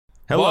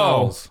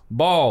Hello.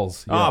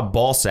 Balls. Yeah. Oh,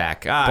 ball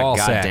sack.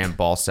 Goddamn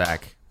ball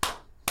sack.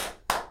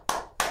 All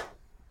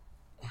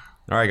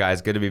right,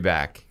 guys. Good to be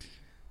back.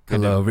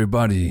 Hello,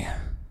 everybody.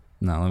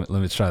 No,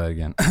 let me try that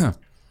again.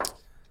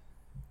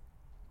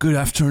 Good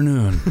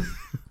afternoon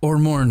or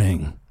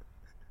morning,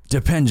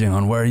 depending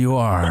on where you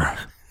are.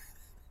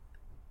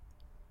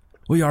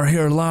 We are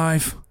here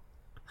live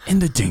in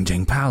the Ding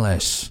Ding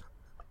Palace.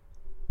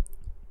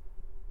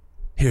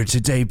 Here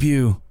to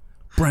debut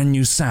brand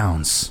new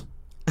sounds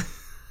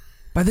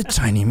by the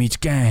Tiny Meat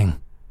Gang.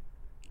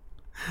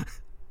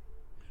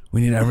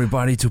 We need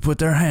everybody to put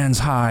their hands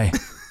high.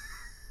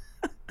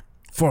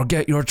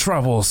 Forget your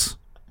troubles.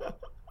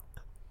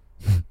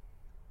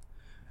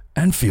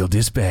 And feel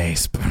this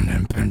bass.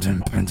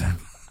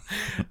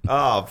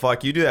 Oh,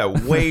 fuck. You do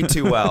that way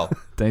too well.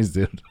 Thanks,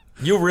 dude.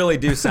 You really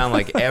do sound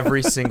like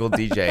every single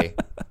DJ,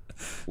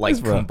 like,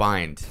 Thanks,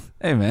 combined.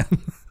 Hey, man.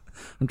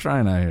 I'm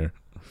trying out here.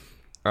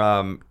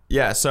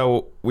 Yeah,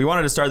 so we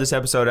wanted to start this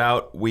episode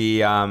out.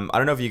 We, I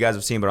don't know if you guys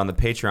have seen, but on the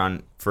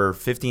Patreon, for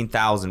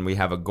 15,000, we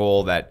have a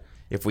goal that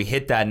if we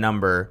hit that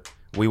number,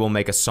 we will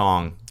make a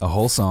song. A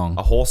whole song.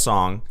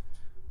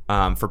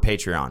 For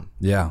Patreon.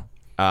 Yeah.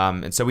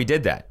 And so we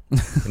did that.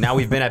 And now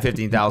we've been at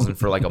 15,000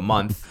 for like a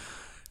month.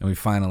 And we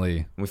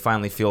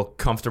finally feel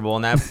comfortable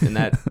in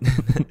that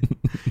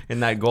in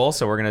that goal.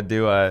 So we're gonna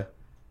do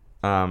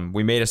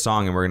we made a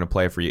song and we're gonna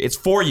play it for you. It's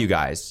for you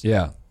guys.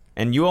 Yeah.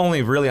 And you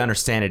only really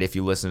understand it if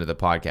you listen to the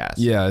podcast.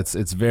 Yeah,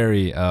 it's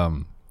very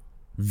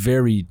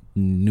very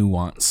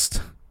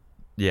nuanced.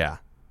 Yeah.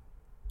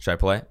 Should I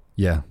play it?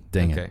 Yeah,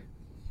 dang okay. it.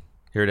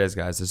 Here it is,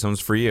 guys. This one's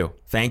for you.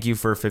 Thank you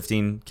for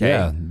 15K.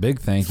 Yeah, big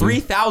thank you.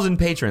 3,000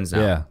 patrons now.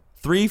 Yeah.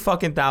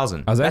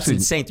 3,000. That's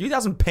insane.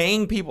 3,000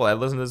 paying people that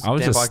listen to this damn podcast.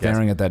 I was just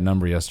staring at that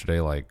number yesterday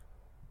like,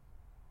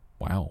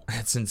 wow.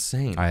 That's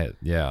insane.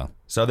 Yeah.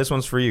 So this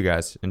one's for you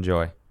guys.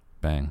 Enjoy.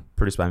 Bang.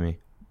 Produced by me.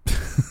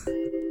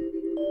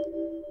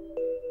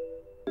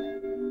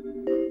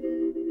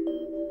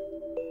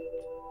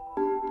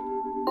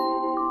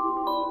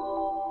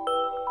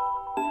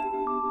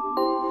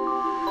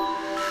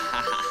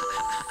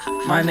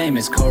 My name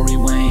is Corey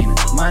Wayne.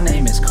 My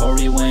name is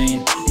Corey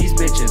Wayne. These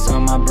bitches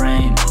on my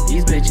brain.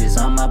 These bitches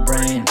on my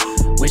brain.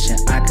 Wishing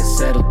I could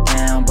settle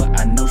down, but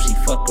I know she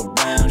fuck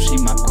around. She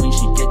my queen,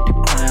 she get the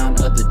crown.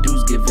 Other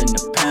dudes giving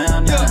the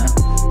pound. Yeah.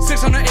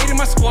 608 in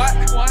my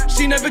squat.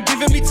 She never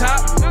giving me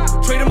top.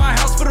 Trading my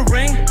house for the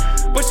ring,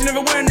 but she never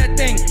wearing that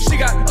thing. She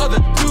got other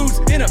dudes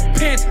in her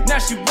pants. Now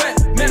she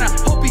wet. Man, I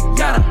hope he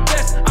got a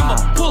vest.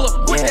 I'ma pull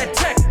up with that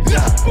tech.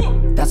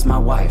 That's my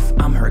wife,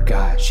 I'm her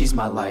guy, she's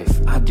my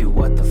life. I do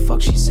what the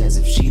fuck she says.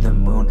 If she the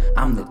moon,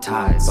 I'm the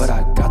tides. But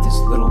I got this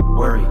little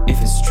worry,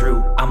 if it's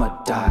true,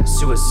 I'ma die.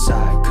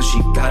 Suicide, cause she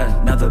got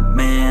another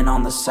man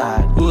on the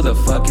side. Who the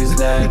fuck is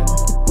that?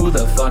 Who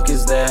the fuck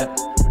is that?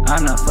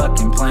 I'm not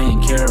fucking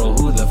playing Carol,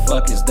 who the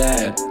fuck is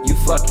that? You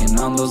fucking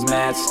on those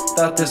mats,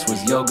 thought this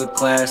was yoga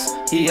class.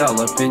 He all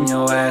up in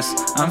your ass,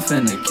 I'm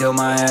finna kill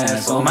my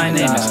ass. Oh, my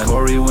name is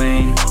Corey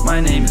Wayne,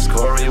 my name is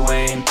Corey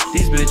Wayne.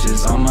 These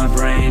bitches on my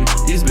brain,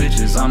 these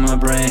bitches on my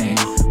brain.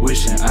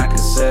 Wishing I could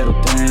settle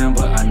down,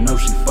 but I know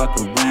she fuck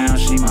around.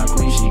 She my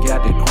queen, she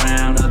got the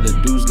crown, other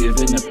dudes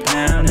giving the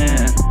pound.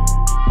 And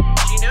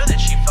she knew that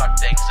she fucked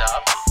things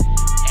up,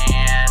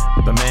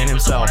 and the man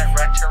himself was the one that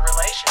wrecked her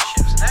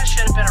relationships, and that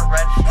should have been a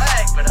red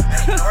flag, but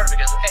I ignored it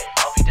because, hey,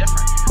 I'll be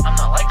different. I'm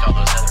not like all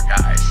those other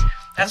guys.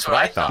 That's what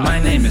I thought.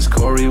 My name is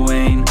Corey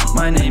Wayne,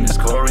 my name is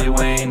Corey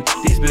Wayne.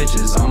 These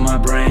bitches on my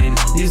brain,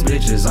 these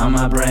bitches on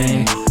my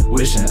brain.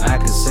 Wishing I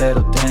could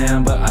settle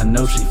down, but I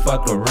know she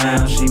fuck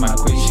around. She my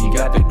queen, she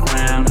got the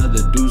crown,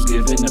 other dudes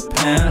giving the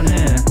pound.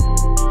 And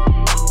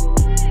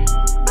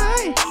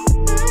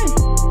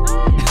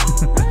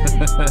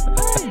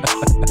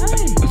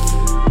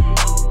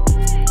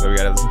So we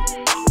gotta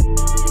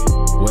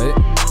Wait.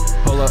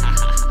 Hold up.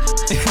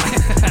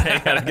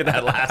 I gotta get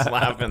that last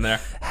laugh in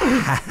there.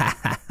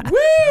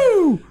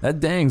 Woo! That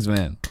dangs,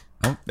 man.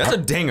 That's a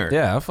dinger.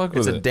 Yeah, I fuck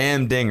with it. It's a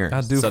damn dinger. I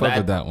do fuck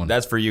with that one.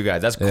 That's for you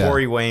guys. That's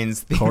Corey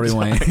Wayne's theme Corey song.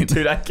 Wayne.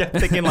 Dude, I kept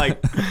thinking like,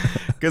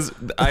 because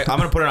I'm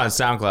going to put it on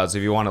SoundCloud, so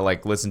if you want to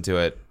like listen to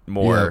it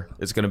more,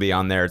 it's going to be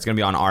on there. It's going to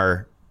be on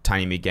our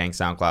Tiny Meat Gang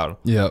SoundCloud.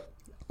 Yep.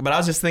 But I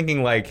was just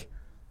thinking like,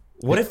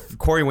 what if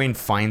Corey Wayne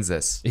finds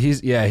this?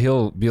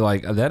 He'll be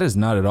like, that is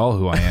not at all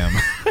who I am.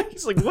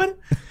 He's like, what?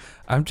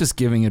 I'm just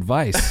giving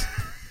advice.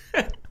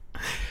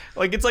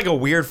 Like, it's like a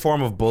weird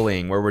form of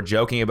bullying where we're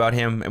joking about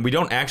him and we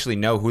don't actually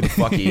know who the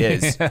fuck he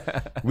is.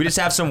 We just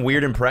have some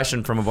weird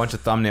impression from a bunch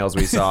of thumbnails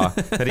we saw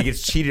that he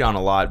gets cheated on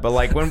a lot. But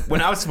like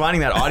when I was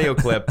finding that audio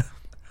clip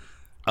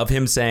of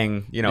him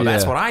saying, you know,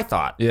 that's what I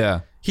thought.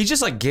 Yeah. He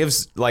just like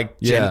gives like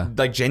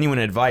genuine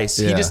advice.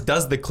 Yeah. He just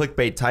does the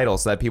clickbait title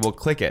so that people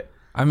click it.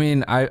 I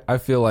mean, I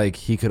feel like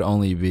he could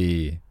only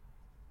be...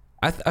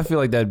 I feel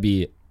like that'd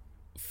be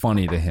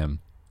funny to him.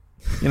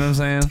 You know what I'm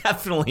saying?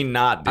 Definitely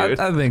not, dude.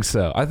 I think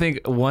so. I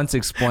think once I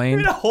explained...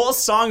 made a whole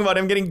song about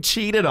him getting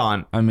cheated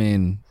on. I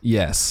mean,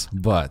 yes,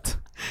 but...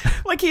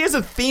 Like, he has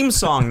a theme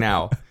song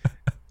now.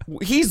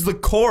 He's the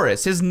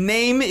chorus. His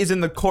name is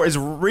in the chorus. His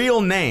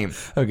real name.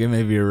 Okay,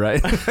 maybe you're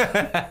right.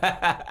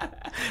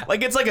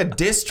 Like it's like a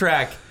diss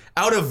track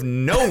out of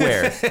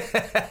nowhere.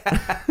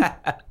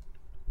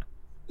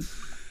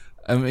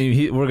 I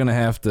mean, we're gonna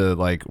have to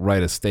like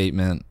write a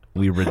statement.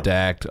 We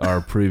redact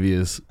our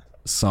previous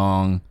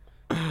song.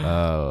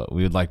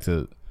 We would like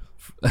to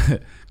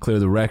clear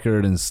the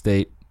record and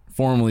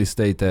formally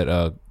state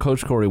that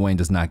Coach Corey Wayne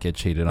does not get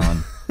cheated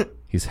on.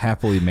 He's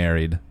happily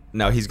married.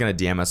 No, he's gonna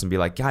DM us and be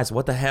like, guys,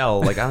 what the hell?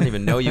 Like, I don't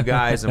even know you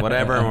guys and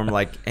whatever. And we're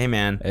like, hey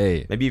man,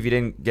 maybe if you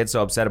didn't get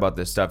so upset about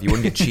this stuff, you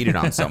wouldn't get cheated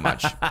on so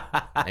much.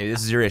 Maybe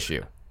this is your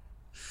issue.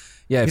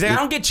 Yeah, he's like, I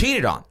don't get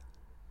cheated on.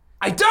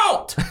 I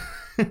don't.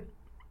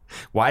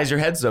 Why is your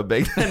head so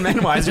big,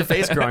 man? Why is your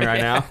face growing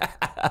right now?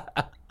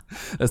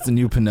 That's the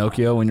new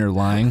Pinocchio. When you're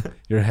lying,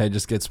 your head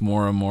just gets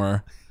more and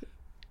more.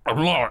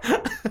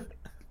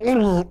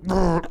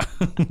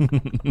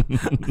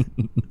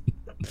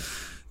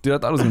 Dude, I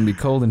thought it was gonna be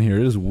cold in here.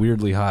 It is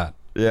weirdly hot.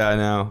 Yeah, I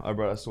know. I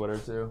brought a sweater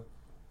too.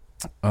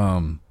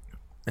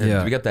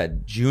 Yeah, we got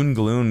that June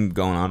gloom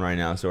going on right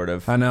now, sort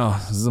of. I know.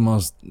 This is the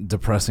most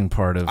depressing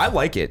part of. I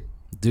like it.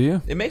 Do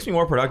you? It makes me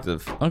more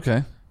productive.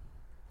 Okay.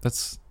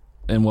 That's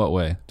in what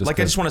way? Like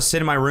I just want to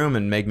sit in my room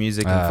and make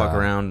music and fuck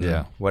around. Yeah.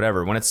 And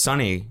whatever. When it's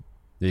sunny.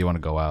 Yeah, you want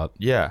to go out.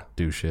 Yeah.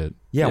 Do shit.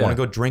 Yeah, I want to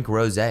go drink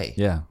rosé.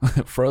 Yeah.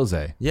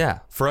 Frosé. Yeah.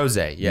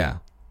 Frosé. Yeah.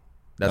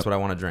 That's what I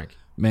want to drink.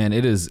 Man,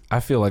 it is.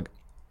 I feel like.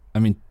 I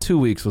mean, 2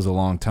 weeks was a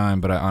long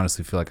time, but I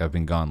honestly feel like I've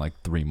been gone like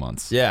 3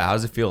 months. Yeah, how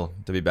does it feel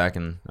to be back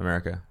in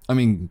America? I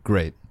mean,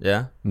 great.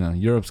 Yeah? No,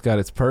 Europe's got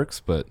its perks,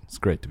 but it's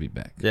great to be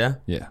back. Yeah?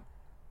 Yeah.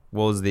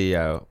 What was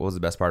the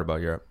best part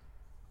about Europe?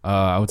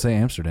 I would say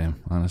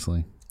Amsterdam,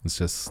 honestly.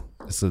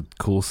 It's a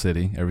cool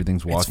city.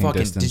 Everything's walking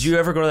distance. Did you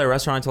ever go to that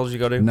restaurant I told you to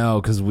go to?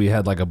 No, because we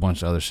had like a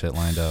bunch of other shit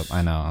lined up.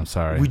 I know. I'm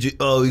sorry. We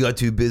got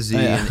too busy.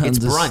 Yeah, it's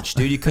brunch,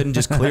 dude. You couldn't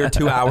just clear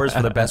 2 hours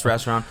for the best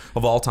restaurant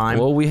of all time.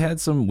 Well, we had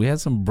some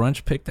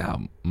brunch picked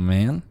out,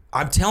 man.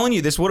 I'm telling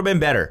you, this would have been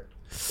better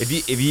if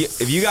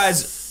you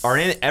guys are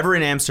ever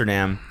in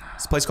Amsterdam.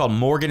 It's a place called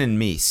Morgan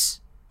and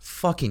Mies.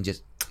 Fucking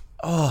just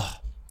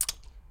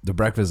The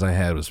breakfast I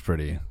had was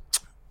pretty.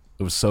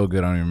 It was so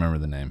good. I don't even remember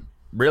the name.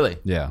 Really?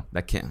 Yeah.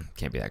 That can't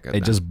be that good.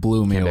 It just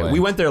blew me away. We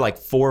went there like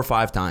 4 or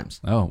 5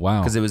 times. Oh wow!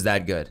 Because it was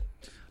that good.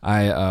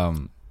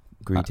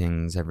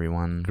 Greetings,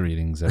 everyone.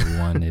 Greetings,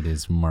 everyone. It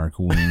is Mark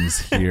Wings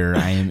here.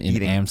 I am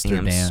in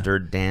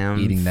Amsterdam.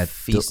 Eating that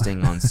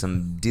feasting on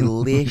some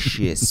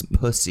delicious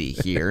pussy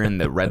here in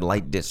the red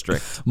light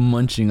district.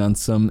 Munching on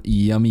some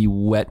yummy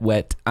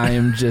wet. I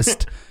am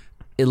just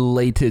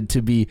elated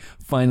to be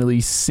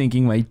finally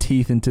sinking my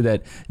teeth into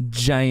that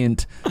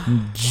giant,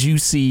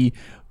 juicy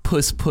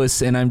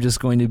puss, and I'm just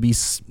going to be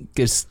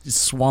just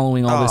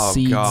swallowing all the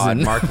seeds. Oh God,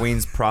 and Mark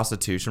Ween's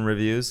prostitution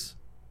reviews.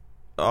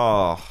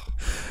 Oh,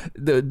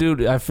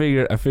 dude, I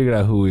figured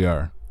out who we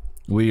are.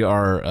 We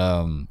are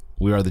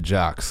the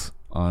jocks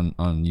on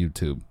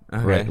YouTube.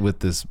 Okay. Right, with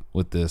this,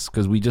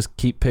 because we just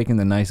keep picking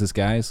the nicest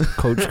guys,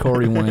 Coach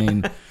Corey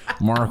Wayne,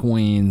 Mark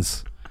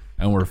Weens,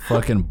 and we're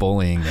fucking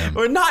bullying them.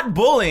 We're not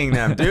bullying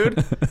them,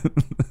 dude.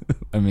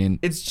 I mean,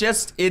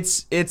 it's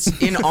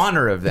in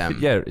honor of them.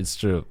 Yeah, it's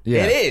true.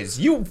 Yeah, it is.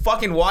 You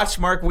fucking watch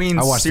Mark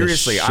Weens.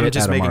 Seriously, I'm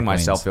just making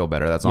myself feel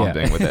better. That's all I'm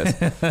doing with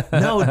this.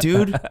 No,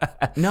 dude.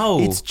 No,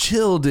 it's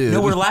chill, dude.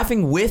 No, we're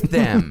laughing with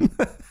them.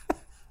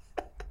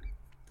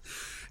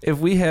 If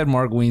we had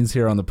Mark Weens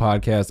here on the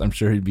podcast, I'm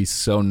sure he'd be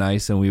so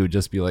nice, and we would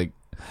just be like,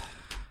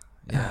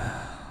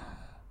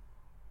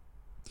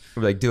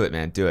 we're like, do it,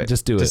 man, do it.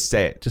 Just do it. Just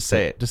say it. Just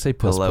say it. Just say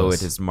puss. Hello,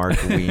 puss. it is Mark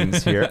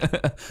Weens here.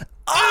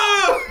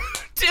 Oh,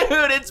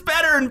 dude, it's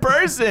better in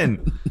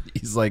person.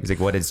 He's like,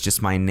 what? It's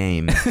just my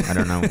name. I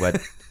don't know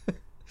what.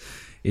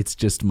 It's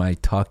just my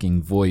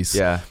talking voice.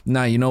 Yeah.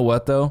 Nah, you know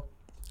what though?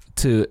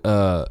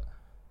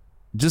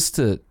 Just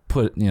to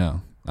put,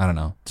 I don't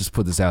know, just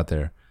put this out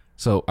there.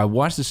 So I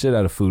watched the shit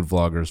out of food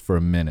vloggers for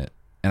a minute,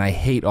 and I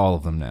hate all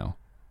of them now.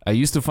 I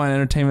used to find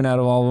entertainment out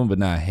of all of them, but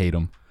now I hate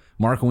them.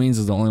 Mark Weens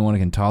is the only one I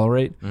can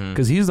tolerate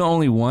because he's the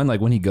only one,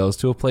 like when he goes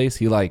to a place,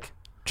 he like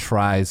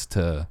tries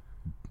to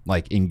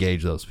like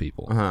engage those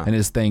people. And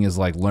his thing is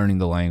like learning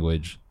the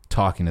language,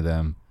 talking to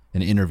them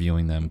and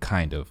interviewing them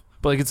kind of.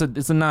 But like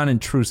it's a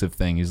non-intrusive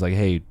thing. He's like,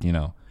 hey,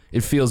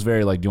 it feels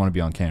very like, do you want to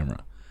be on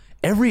camera?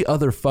 Every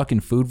other fucking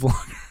food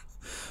vlogger,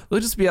 they'll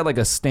just be at like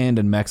a stand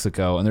in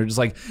Mexico and they're just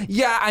like,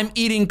 yeah, I'm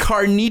eating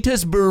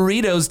carnitas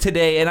burritos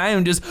today and I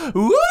am just,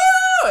 woo!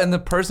 And the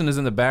person is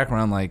in the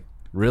background like,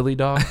 really,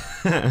 dog?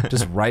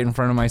 Just right in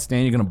front of my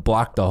stand, you're gonna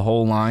block the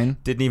whole line?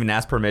 Didn't even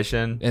ask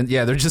permission. And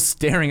yeah, they're just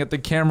staring at the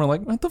camera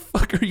like, what the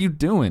fuck are you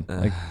doing?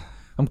 Like,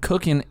 I'm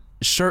cooking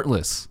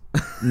shirtless.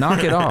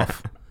 Knock it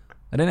off.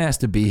 I didn't ask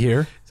to be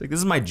here. It's like, this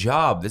is my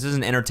job. This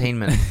isn't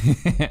entertainment.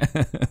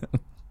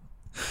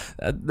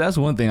 That's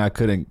one thing I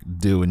couldn't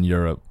do in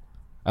Europe.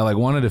 I like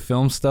wanted to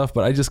film stuff,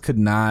 but I just could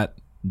not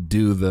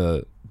do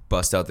the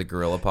bust out the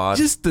gorilla pod.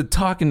 Just the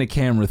talking to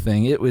camera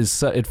thing.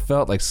 It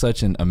felt like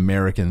such an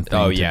American thing.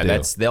 Oh yeah,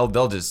 to do.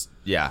 they'll just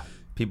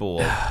people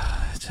will.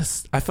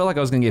 I felt like I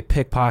was gonna get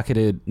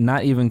pickpocketed,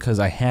 not even because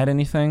I had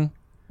anything,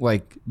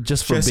 like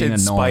just for being in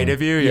annoying. spite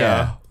of you,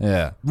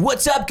 yeah.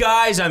 What's up,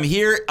 guys? I'm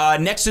here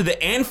next to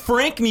the Anne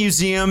Frank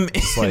Museum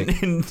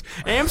in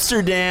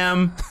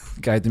Amsterdam.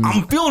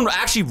 I'm feeling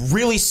actually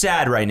really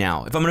sad right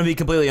now, if I'm going to be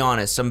completely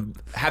honest. I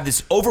have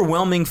this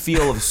overwhelming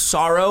feel of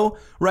sorrow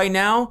right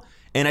now,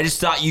 and I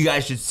just thought you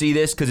guys should see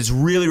this because it's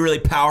really, really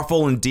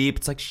powerful and deep.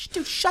 It's like,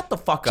 dude, shut the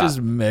fuck up. Just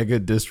mega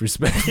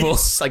disrespectful.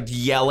 It's like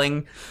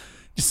yelling.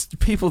 Just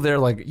people there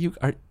like, you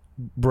are,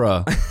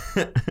 bruh.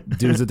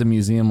 Dudes at the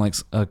museum like,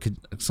 could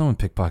someone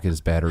pickpocket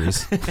his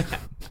batteries?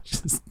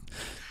 Just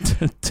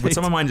Would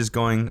someone mind just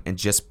going and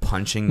just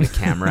punching the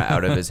camera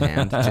out of his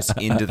hand just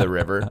into the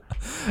river?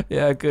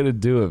 Yeah, I couldn't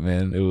do it,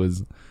 man. It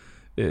was,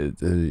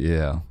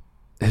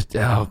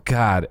 oh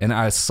God. And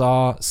I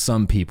saw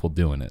some people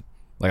doing it.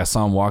 Like I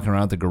saw them walking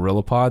around with the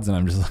gorilla pods, and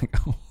I'm just like,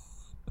 oh.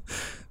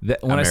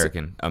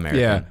 American.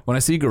 Yeah, when I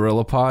see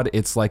gorilla pod,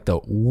 it's like the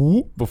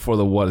whoop before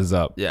the what is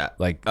up. Yeah.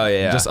 Like, oh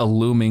yeah, just a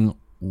looming.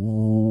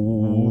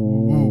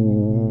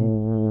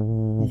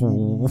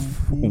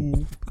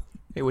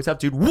 Hey, what's up,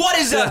 dude? What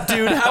is up,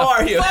 dude? How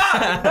are you?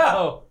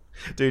 No.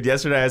 Dude,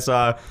 yesterday I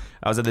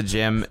was at the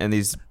gym, and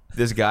this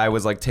guy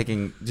was like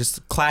taking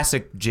just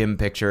classic gym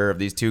picture of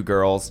these two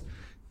girls.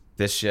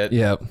 This shit.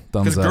 Yeah,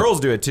 because girls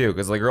do it too.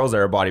 Because like girls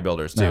are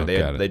bodybuilders too.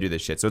 Oh, they do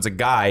this shit. So it's a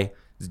guy,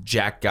 this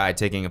jack guy,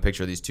 taking a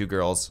picture of these two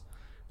girls,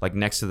 like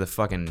next to the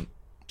fucking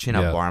chin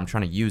up bar. I'm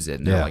trying to use it,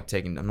 and they're like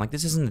taking. I'm like,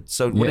 this isn't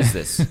so. What is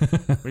this?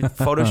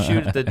 Photo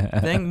shoot the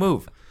thing.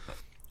 Move.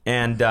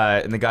 And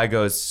the guy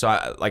goes,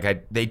 so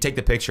they take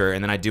the picture,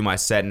 and then I do my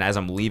set, and as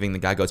I'm leaving, the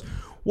guy goes,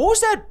 what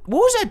was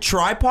that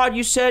tripod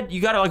you said?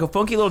 You got like a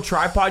funky little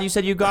tripod you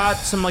said you got?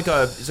 It's like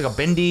a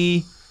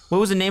bendy, what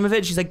was the name of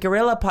it? She's like,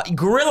 Gorilla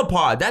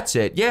Pod, that's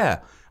it, yeah.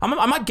 I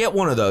might get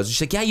one of those. She's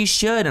like, yeah, you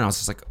should. And I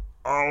was just like,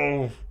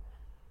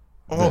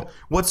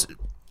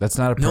 that's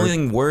not the only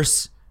thing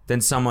worse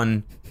than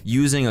someone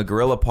using a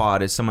Gorilla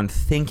Pod is someone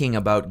thinking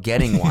about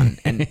getting one,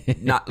 and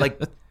not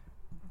like...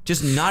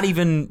 Just not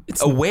even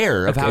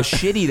aware of how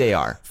shitty they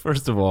are.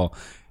 First of all,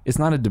 it's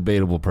not a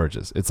debatable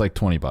purchase. It's like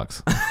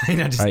 $20. I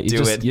know, just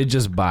do it. You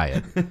just buy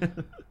it.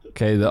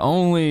 Okay. The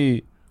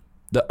only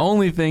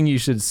thing you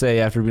should say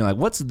after being like,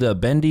 "What's the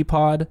bendy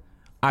pod?"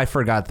 I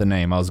forgot the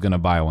name. I was gonna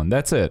buy one.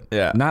 That's it.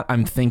 Yeah. Not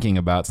I'm thinking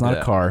about. It's not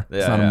a car.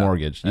 It's not a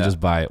mortgage. You just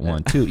buy it.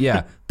 One, two.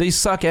 Yeah. They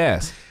suck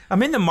ass.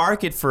 I'm in the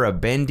market for a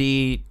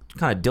bendy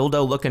kind of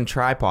dildo looking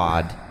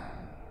tripod.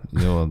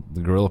 You know,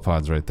 the Gorilla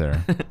Pod's right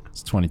there.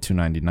 It's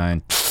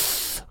 $22.99.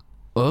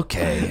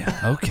 Okay,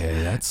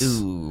 that's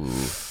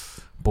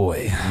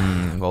boy.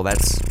 Well,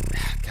 that's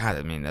God.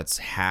 I mean, that's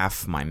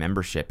half my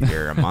membership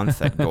here a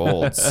month at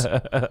Gold's.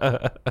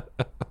 I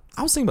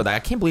was thinking about that. I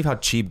can't believe how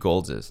cheap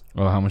Gold's is.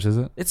 Oh, how much is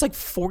it? It's like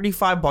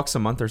 $45 a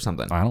month or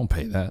something. I don't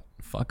pay that.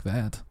 Fuck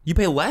that. You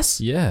pay less?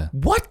 Yeah.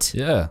 What?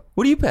 Yeah.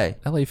 What do you pay?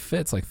 LA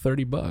Fit's like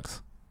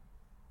 $30.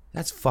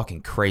 That's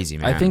fucking crazy,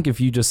 man. I think if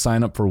you just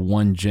sign up for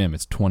one gym,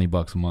 it's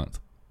 $20 a month.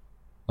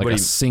 Like a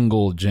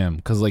single gym,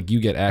 because like you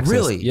get access.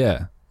 Really?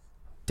 Yeah.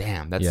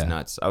 Damn, that's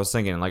nuts. I was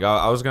thinking like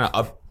I was gonna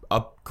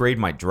upgrade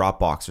my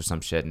Dropbox or some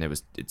shit, and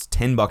it's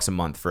 $10 a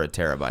month for a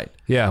terabyte.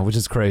 Yeah, which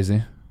is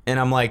crazy. And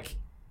I'm like,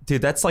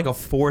 dude, that's like a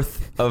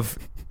fourth of.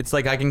 It's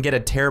like I can get a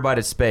terabyte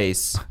of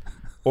space,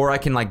 or I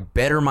can like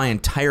better my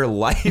entire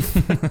life.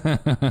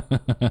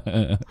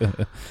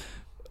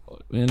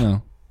 You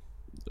know,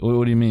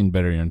 what do you mean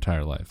better your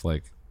entire life?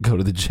 Like go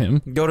to the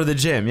gym? Go to the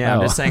gym. Yeah,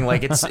 I'm just saying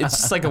like it's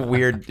just like a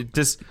weird.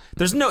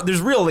 There's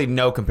really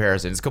no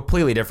comparison. It's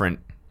completely different.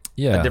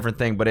 Yeah, a different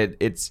thing, but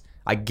it's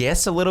I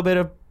guess a little bit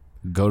of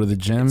go to the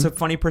gym. It's a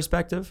funny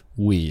perspective.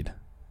 Weed,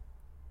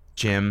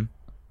 gym,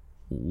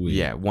 weed.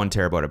 Yeah, 1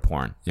 terabyte of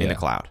porn in the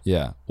cloud.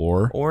 Yeah,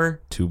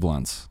 or 2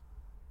 blunts,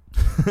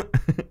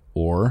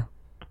 or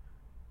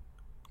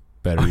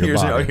better your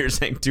body. Oh, you're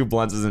saying 2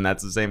 blunts and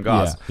that's the same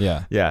cost.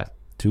 Yeah.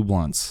 2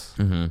 blunts,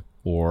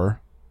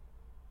 or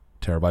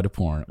terabyte of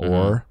porn,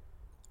 or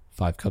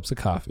 5 cups of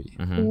coffee,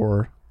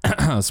 or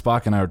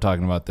Spock and I were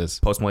talking about this.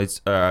 Postmates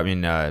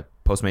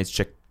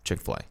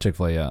Chick-fil-A.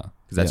 Chick-fil-A, yeah.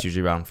 Because that's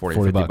usually around 40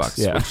 or 50 bucks.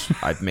 Yeah.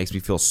 Which makes me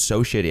feel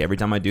so shitty. Every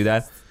time I do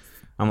that,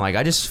 I'm like,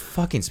 I just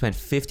fucking spent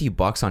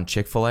 $50 on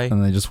Chick-fil-A.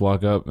 And they just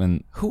walk up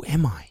and... Who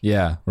am I?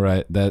 Yeah,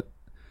 right.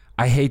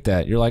 I hate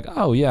that. You're like,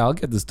 oh, yeah, I'll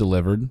get this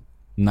delivered.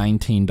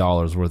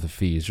 $19 worth of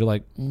fees. You're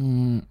like,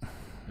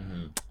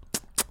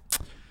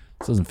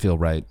 this doesn't feel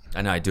right.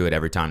 I know, I do it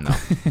every time, though.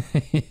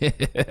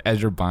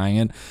 As you're buying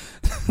it,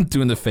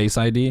 doing the Face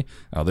ID.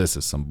 Oh, this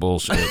is some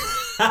bullshit.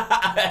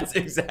 That's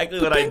exactly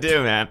what I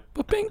do, man.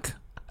 Ba-pink.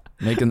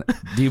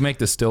 Do you make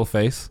the still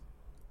face?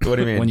 What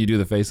do you mean? When you do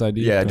the Face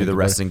ID? Yeah, I do the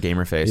resting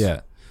gamer face.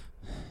 Yeah.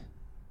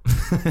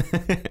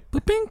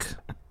 Ba-pink.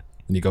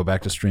 And you go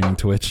back to streaming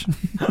Twitch.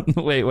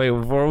 wait,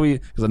 before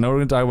because I know we're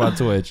going to talk about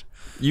Twitch.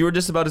 You were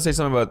just about to say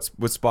something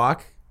with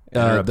Spock?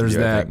 There's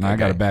that, and I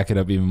got to back it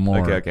up even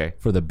more. Okay.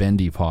 For the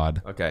bendy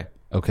pod.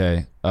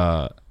 Okay.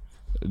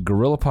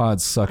 Gorilla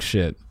pods suck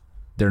shit.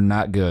 They're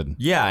not good.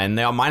 Yeah, and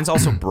mine's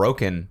also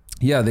broken.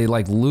 Yeah, they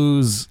like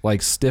lose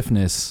like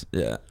stiffness.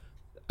 Yeah.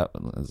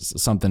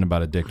 something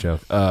about a dick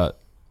joke.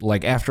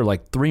 Like after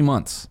like 3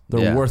 months,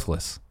 they're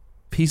worthless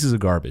pieces of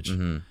garbage.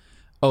 Mm-hmm.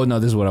 Oh no,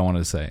 this is what I wanted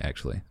to say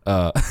actually.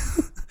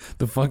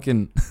 The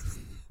fucking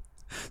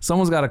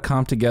someone's got to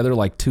comp together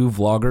like 2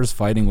 vloggers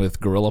fighting with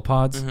gorilla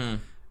pods,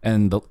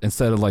 and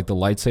instead of like the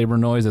lightsaber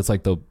noise, it's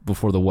like the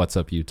before the "What's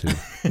up YouTube."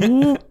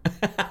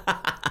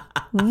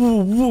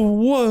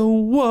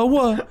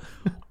 Whoa.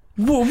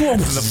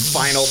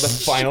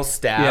 The final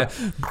stab. Yeah.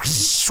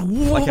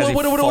 Like as he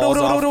falls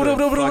off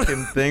the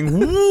fucking thing.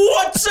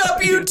 What's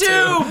up,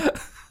 YouTube?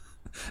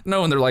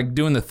 No, and they're like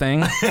doing the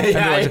thing.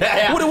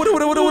 Yeah. What is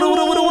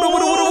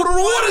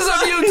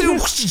up, YouTube?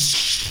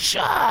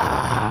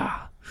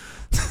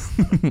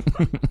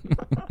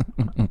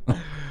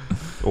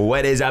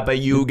 What is up,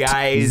 you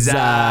guys?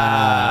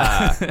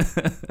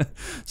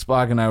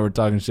 Spock and I were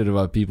talking shit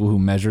about people who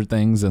measure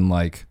things and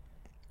like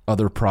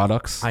other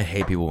products. I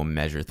hate people who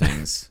measure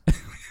things.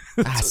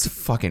 That's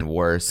fucking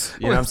worse.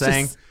 You know what I'm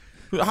saying?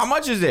 How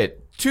much is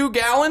it? 2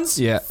 gallons?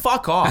 Yeah.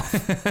 Fuck off.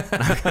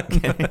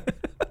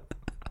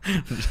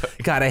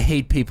 God, I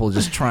hate people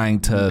just trying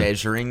to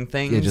measuring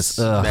things. Yeah, just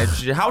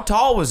how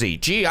tall was he?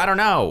 Gee, I don't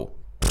know.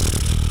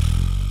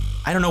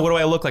 I don't know. What do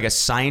I look like? A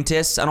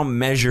scientist? I don't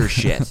measure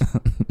shit.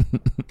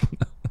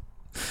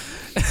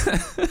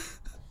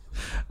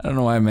 I don't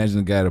know why I imagine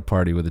a guy at a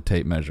party with a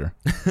tape measure.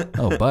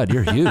 Oh, bud,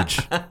 you're huge.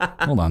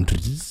 Hold on.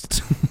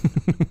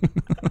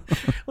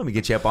 Let me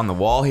get you up on the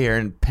wall here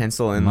and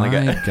pencil in like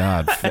My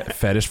God,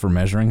 fetish for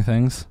measuring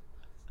things?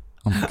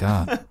 Oh my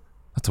God.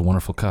 That's a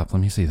wonderful cup.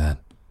 Let me see that.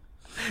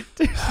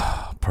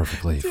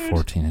 Perfectly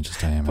 14 inches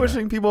diameter.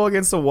 pushing people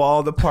against the wall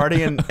of the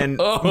party and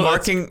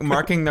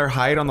marking their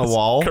height on the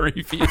wall.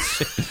 Creepy as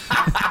shit.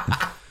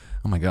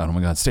 Oh my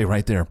God. Stay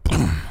right there.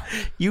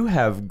 You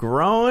have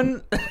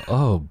grown.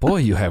 Oh boy,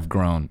 you have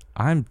grown.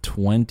 I'm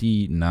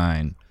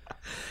 29.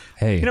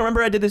 Hey. You don't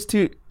remember I did this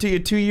to you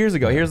 2 years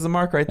ago. Here's the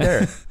mark right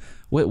there.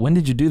 When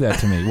did you do that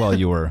to me? Well,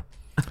 you were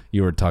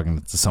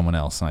talking to someone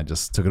else, and I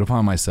just took it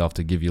upon myself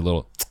to give you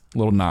a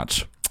little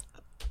notch.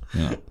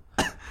 You know,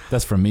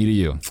 that's from me to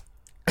you.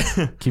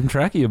 Keeping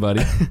track of you,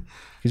 buddy.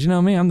 Because you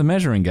know me, I'm the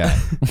measuring guy.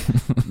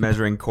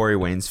 Measuring Corey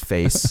Wayne's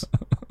face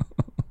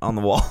on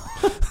the wall.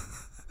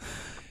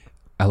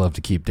 I love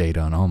to keep data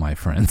on all my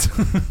friends.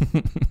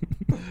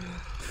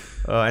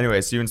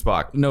 Anyway, so you and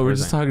Spock. No, we're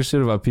just talking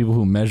shit about people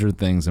who measure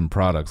things and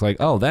products. Like,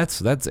 oh,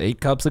 that's 8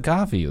 cups of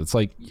coffee. It's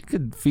like you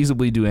could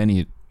feasibly do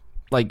any,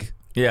 like.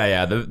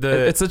 Yeah.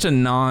 It's such a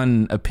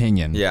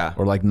non-opinion. Yeah.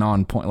 Or like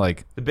non-point.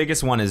 Like the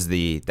biggest one is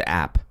the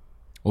app.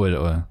 What?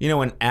 You know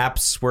when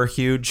apps were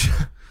huge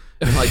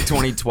in like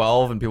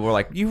 2012, and people were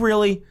like, "You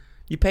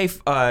pay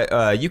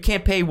you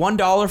can't pay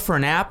 $1 for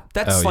an app?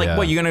 That's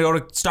what you're gonna go to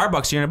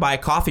Starbucks. You're gonna buy a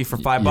coffee for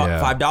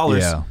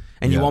 $5,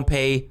 and you won't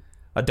pay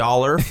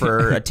 $1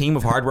 for a team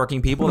of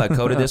hardworking people that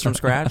coded this from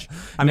scratch.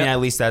 I mean, at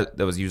least that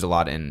was used a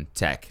lot in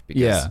tech.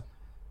 Because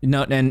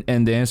No,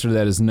 and the answer to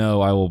that is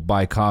no. I will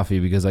buy coffee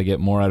because I get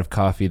more out of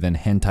coffee than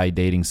hentai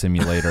dating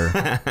simulator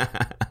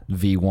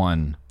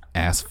V1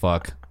 ass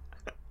fuck.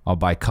 I'll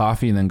buy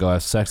coffee and then go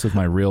have sex with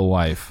my real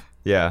wife.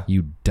 Yeah.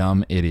 You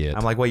dumb idiot.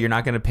 I'm like, what, you're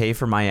not going to pay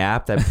for my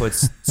app that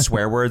puts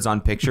swear words on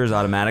pictures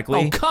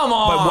automatically? Oh, come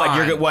on. But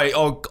what,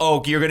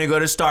 you're going to go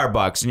to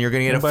Starbucks and you're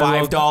going to get a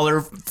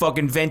 $5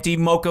 fucking venti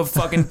mocha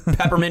fucking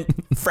peppermint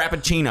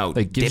frappuccino.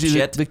 That gives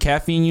you the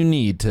caffeine you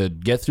need to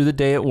get through the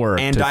day at work.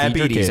 And to feed your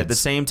diabetes kids. at the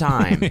same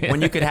time.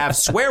 When you could have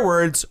swear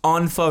words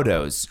on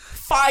photos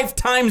 5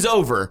 times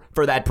over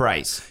for that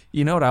price.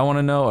 You know what I want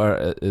to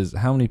know is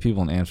how many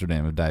people in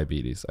Amsterdam have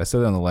diabetes? I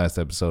said that on the last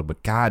episode,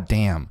 but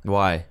goddamn.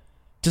 Why?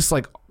 Just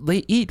like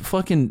they eat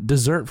fucking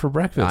dessert for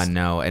breakfast. I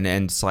know, and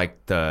it's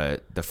like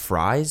the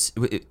fries.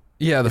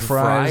 Yeah, the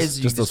fries.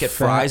 You just get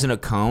fries in a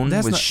cone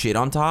with shit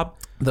on top.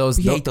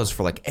 We ate those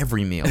for like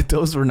every meal.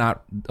 Those were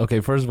not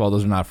okay. First of all,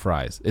 those are not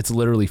fries. It's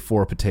literally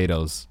 4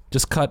 potatoes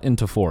just cut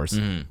into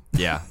 4s.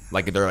 Yeah,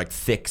 like they're like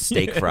thick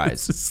steak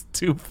fries. It's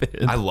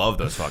stupid. I love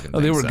those fucking things. Oh,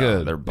 they were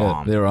good. They're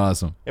bomb. Yeah, they were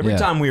awesome. Every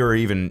time we were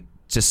even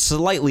just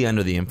slightly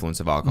under the influence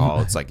of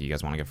alcohol, it's like, you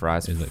guys want to get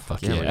fries? It's like, fuck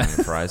we're gonna get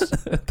fries.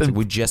 It's like,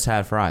 we just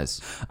had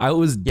fries. I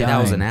was dying. Yeah,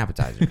 that was an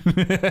appetizer.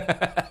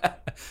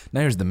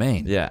 Now here's the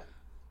main. Yeah.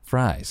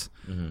 Fries.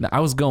 Now,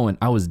 I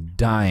was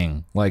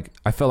dying. Like,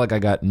 I felt like I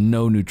got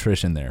no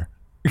nutrition there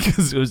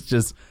because it was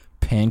just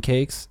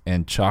pancakes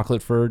and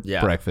chocolate for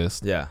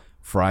breakfast. Yeah.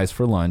 Fries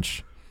for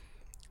lunch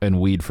and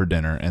weed for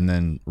dinner, and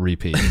then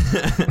repeat.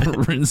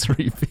 Rinse,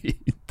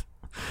 repeat.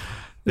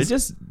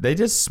 They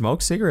just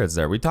smoke cigarettes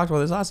there. We talked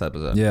about this last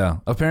episode. Yeah.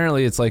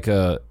 Apparently it's like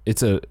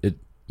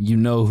you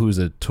know who's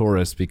a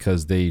tourist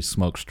because they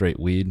smoke straight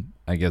weed.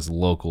 I guess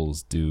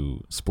locals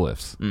do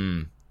spliffs.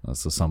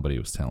 That's what somebody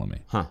was telling me.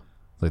 Huh.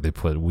 Like they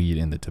put weed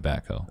in the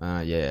tobacco.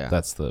 Yeah.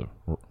 That's I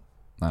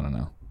don't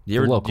know.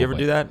 You ever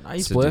do that? I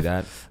used to do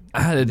that.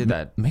 I did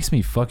that. Makes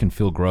me fucking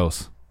feel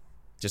gross.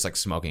 Just like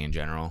smoking in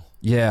general.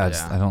 Yeah.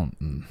 I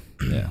don't.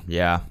 Yeah.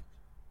 Yeah.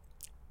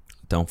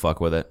 Don't fuck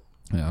with it.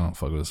 Yeah, I don't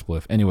fuck with a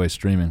spliff. Anyway,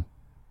 streaming.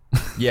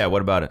 Yeah,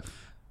 what about it?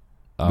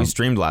 We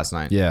streamed last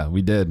night. Yeah,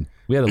 we did.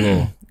 We had a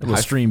little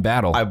stream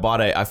battle. I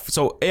bought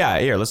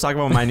here, let's talk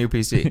about my new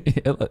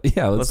PC.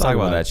 yeah, let's talk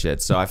about that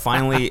shit. So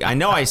I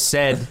know I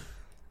said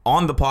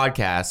on the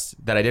podcast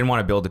that I didn't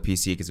want to build a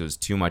PC because it was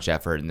too much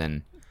effort, and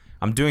then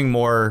I'm doing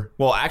more.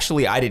 Well,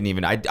 actually, I didn't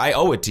even. I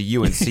owe it to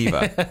you and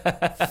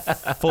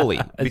Siva fully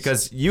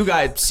because you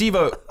guys,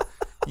 Siva,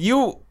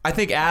 I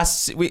think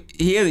asked.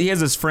 He has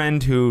this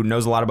friend who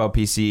knows a lot about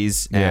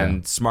PCs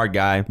and smart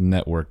guy,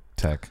 network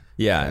tech.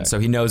 Yeah, and so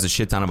he knows a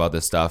shit ton about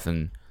this stuff,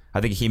 and I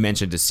think he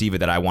mentioned to Siva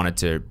that I wanted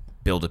to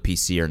build a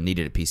PC or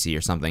needed a PC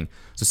or something.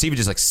 So Siva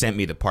just like sent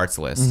me the parts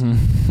list,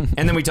 and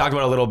then we talked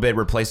about it a little bit,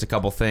 replaced a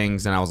couple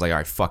things, and I was like, all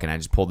right, fucking, I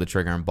just pulled the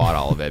trigger and bought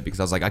all of it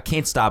because I was like, I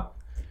can't stop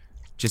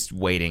just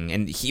waiting.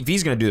 And if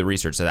he's gonna do the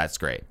research, so that's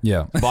great.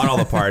 Yeah, bought all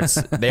the parts,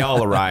 they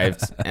all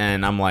arrived,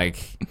 and I'm like,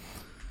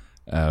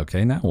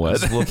 okay, now what?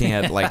 Just looking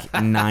at like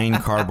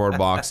 9 cardboard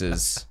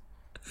boxes,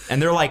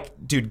 and they're like,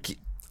 dude.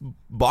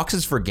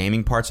 Boxes for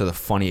gaming parts are the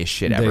funniest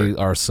shit ever. They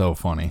are so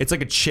funny. It's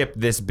like a chip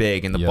this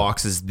big, and the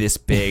box is this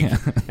big,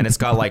 and it's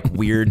got like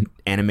weird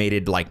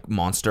animated like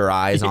monster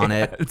eyes on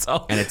it.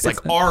 And it's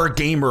like R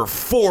Gamer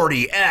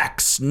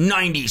 40X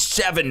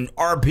 97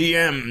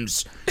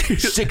 RPMs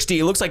 60.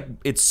 It looks like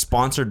it's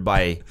sponsored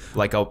by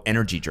like a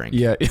energy drink.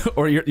 Yeah,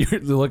 or you're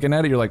looking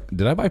at it, you're like,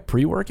 did I buy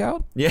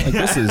pre-workout? Yeah, like,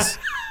 this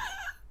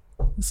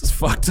is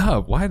fucked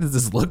up. Why does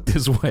this look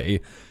this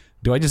way?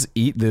 Do I just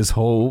eat this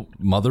whole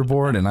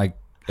motherboard and I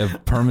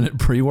have permanent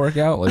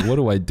pre-workout? Like, what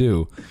do I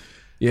do?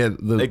 Yeah,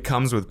 it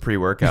comes with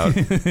pre-workout.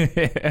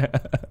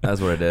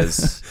 That's what it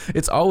is.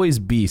 It's always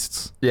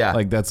beasts. Yeah,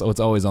 like that's what's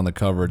always on the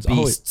cover. It's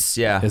beasts.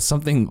 Always, it's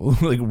something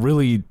like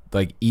really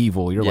like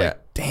evil. You're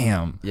like,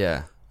 damn.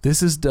 Yeah.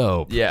 This is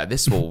dope. Yeah,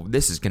 this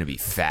is gonna be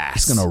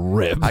fast. It's gonna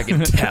rip. I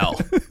can tell.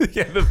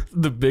 Yeah,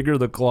 the bigger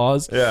the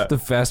claws,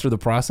 the faster the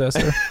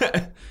processor.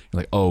 You're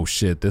like, oh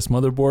shit, this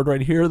motherboard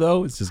right here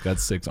though, it's just got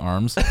 6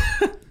 arms.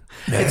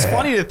 It's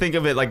funny to think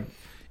of it like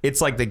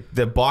it's like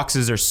the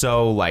boxes are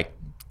so like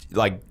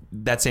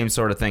that same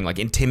sort of thing, like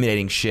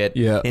intimidating shit,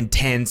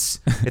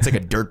 intense. It's like a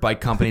dirt bike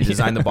company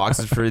designed the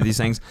boxes for these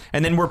things,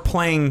 and then we're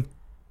playing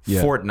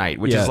Fortnite,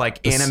 which is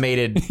like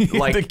animated,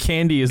 like the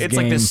candy is. It's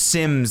game. like The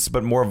Sims,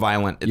 but more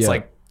violent. It's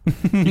like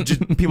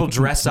people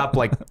dress up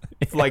like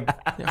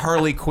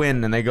Harley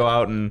Quinn, and they go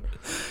out and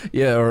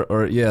or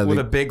with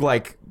a big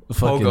like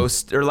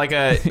pogo or like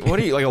a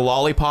like a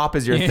lollipop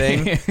is your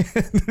thing.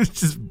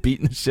 Just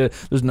beating the shit.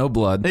 There's no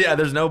blood. Yeah,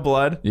 there's no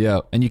blood.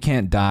 Yeah, and you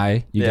can't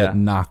die. You get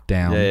knocked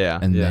down.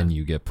 And then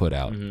you get put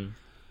out.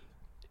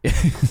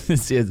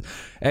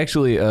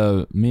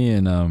 Actually, me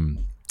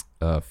and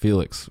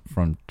Felix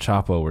from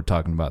Chapo were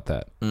talking about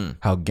that.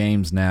 How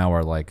games now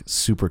are like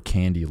super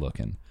candy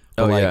looking.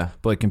 But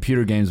but like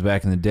computer games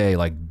back in the day,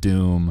 like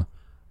Doom,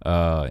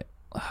 like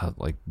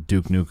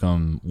Duke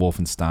Nukem,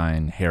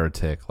 Wolfenstein,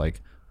 Heretic,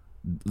 like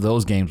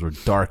those games were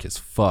dark as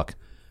fuck,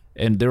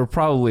 and they were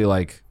probably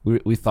like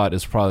we thought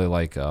it's probably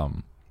like a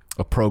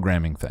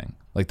programming thing.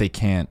 Like they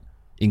can't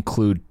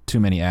include too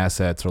many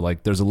assets, or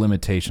like there's a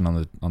limitation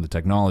on the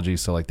technology,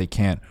 so like they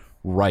can't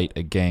write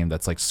a game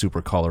that's like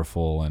super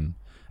colorful. And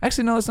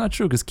actually, no, that's not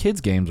true because kids'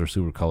 games are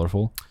super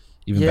colorful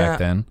even back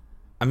then.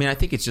 I mean, I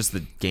think it's just the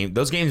game.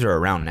 Those games are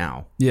around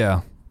now.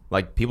 Yeah,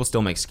 like people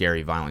still make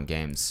scary, violent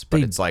games,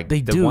 but it's like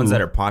the do. ones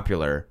that are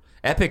popular.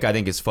 Epic, I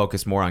think, is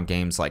focused more on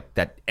games like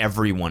that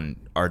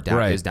everyone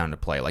is down to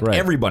play. Like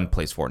everyone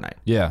plays Fortnite.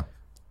 Yeah,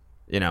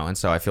 and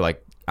so I feel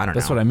like I don't know.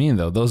 That's what I mean,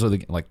 though. Those are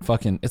the like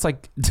fucking. It's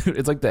like, dude,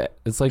 it's like the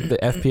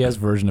FPS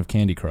version of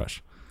Candy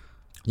Crush.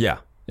 Yeah.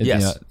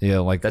 Yes. Yeah.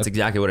 Like that's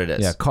exactly what it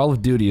is. Yeah. Call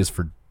of Duty is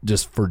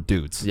just for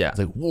dudes. Yeah. It's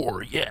like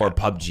war. Yeah. Or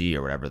PUBG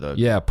or whatever.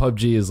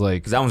 PUBG is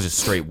like because that one's just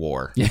straight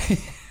war. Yeah.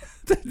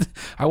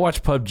 I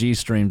watch PUBG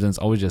streams and it's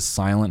always just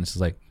silent. It's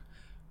just like,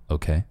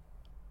 okay.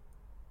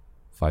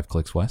 5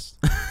 clicks west.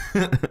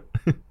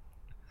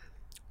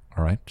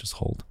 All right, just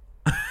hold.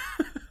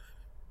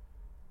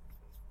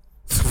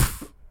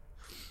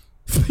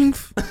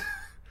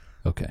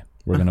 Okay,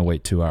 we're gonna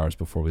wait 2 hours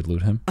before we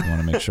loot him. We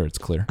want to make sure it's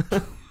clear.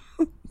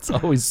 It's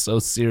always so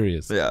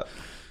serious. Yeah.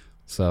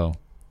 So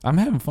I'm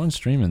having fun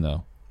streaming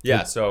though.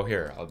 Yeah. So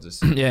here, I'll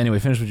just. Yeah. Anyway,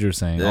 finish what you were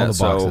saying. All the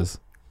boxes.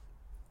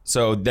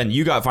 So then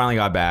you finally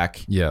got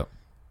back. Yeah.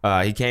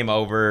 He came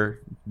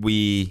over.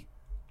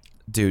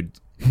 Dude.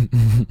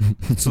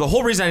 So the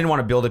whole reason I didn't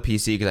want to build a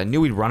PC because I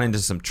knew we'd run into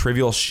some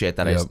trivial shit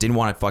that I just didn't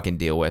want to fucking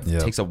deal with. It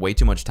takes up way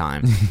too much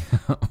time.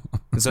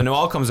 And so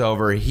Noel comes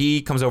over.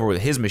 He comes over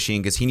with his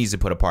machine because he needs to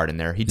put a part in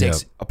there. He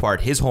takes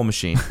apart his whole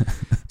machine,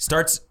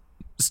 starts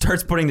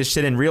putting this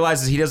shit in,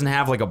 realizes he doesn't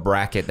have like a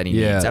bracket that he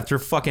needs after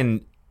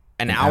fucking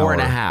an hour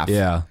and a half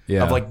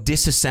of like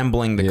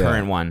disassembling the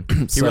current one.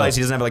 He realized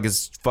he doesn't have like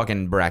his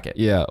fucking bracket.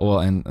 Yeah, well,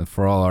 and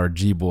for all our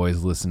G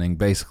boys listening,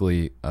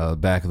 basically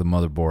back of the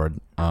motherboard,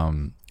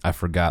 I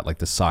forgot like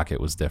the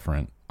socket was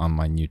different on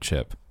my new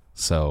chip.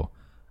 So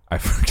I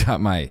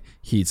forgot my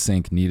heat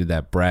sink needed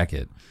that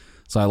bracket.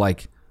 So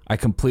I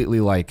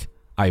completely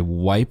I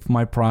wipe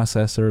my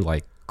processor,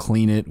 like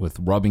clean it with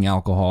rubbing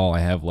alcohol. I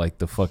have like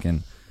the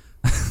fucking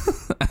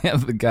I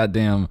have the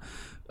goddamn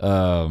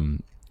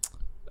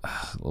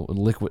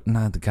liquid,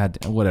 not the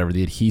goddamn, whatever,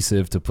 the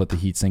adhesive to put the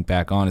heatsink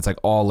back on. It's like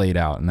all laid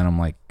out, and then I'm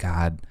like,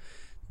 God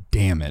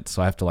damn it!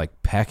 So I have to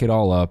like pack it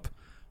all up.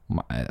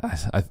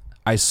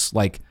 I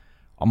like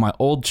on my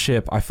old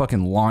chip, I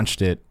fucking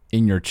launched it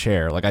in your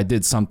chair. Like I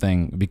did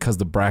something because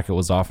the bracket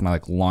was off, and I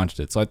like launched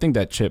it. So I think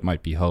that chip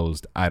might be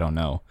hosed. I don't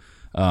know.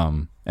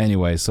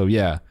 Anyway, so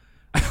yeah,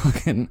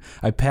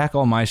 I pack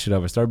all my shit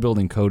up. I start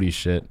building Cody's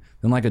shit.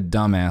 Then like a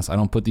dumbass, I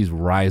don't put these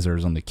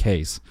risers on the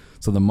case,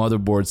 so the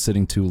motherboard's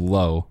sitting too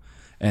low.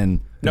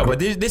 And no, but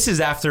this is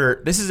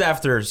after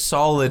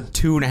solid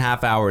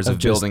 2.5 hours of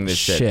building this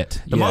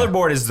shit. The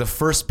motherboard is the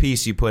first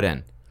piece you put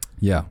in.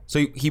 Yeah.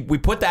 So we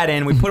put that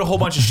in. We put a whole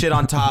bunch of shit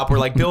on top. We're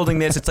like building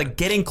this. It's like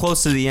getting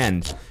close to the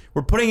end.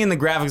 We're putting in the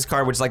graphics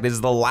card, which is like this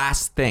is the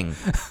last thing,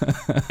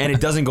 and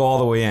it doesn't go all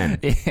the way in.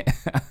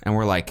 Yeah. And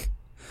we're like,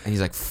 and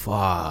he's like,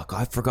 "Fuck,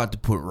 I forgot to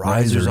put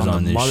risers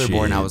on the motherboard."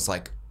 Shit. And I was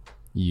like,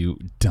 "You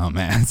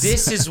dumbass!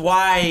 This is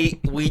why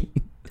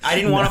I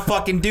didn't want to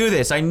fucking do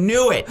this. I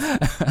knew it.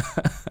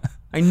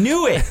 I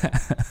knew it."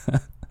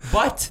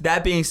 But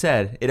that being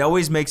said, it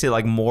always makes it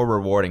like more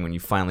rewarding when you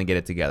finally get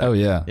it together. Oh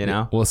yeah, you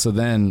know. Well, so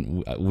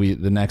then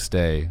the next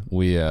day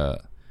we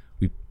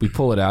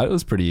pull it out. It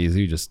was pretty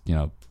easy. Just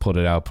put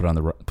it out,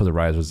 put the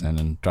risers in,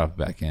 and drop it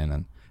back in,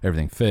 and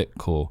everything fit.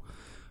 Cool.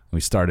 We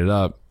started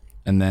up,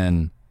 and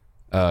then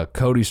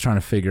Cody's trying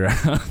to figure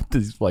out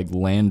these like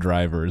LAN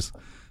drivers,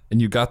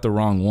 and you got the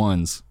wrong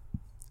ones.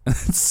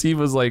 Steve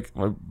was like,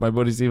 my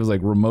buddy Steve was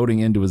like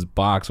remoting into his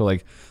box, or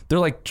like they're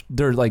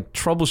like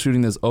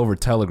troubleshooting this over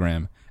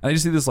Telegram, and I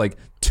just see this like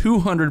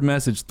 200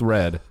 message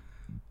thread,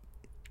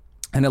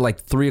 and at like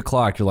 3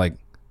 o'clock you're like,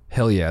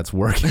 hell yeah, it's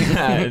working.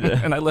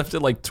 And I left it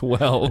like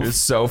 12. It was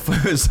so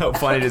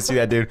funny to see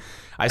that, dude.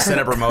 I set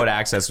up remote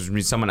access, which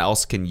means someone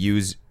else can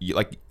use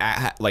like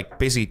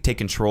basically take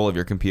control of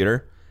your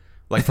computer,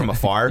 like from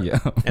afar. Yeah.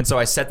 And so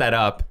I set that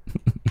up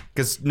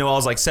because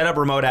Noel's like, set up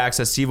remote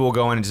access. Steve will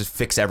go in and just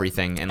fix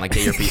everything and like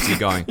get your PC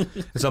going.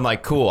 So I'm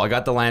like, cool. I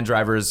got the LAN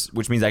drivers,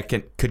 which means I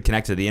could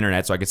connect to the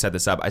internet, so I could set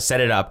this up. I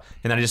set it up,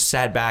 and then I just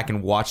sat back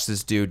and watched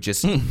this dude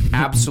just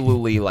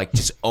absolutely like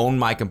just own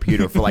my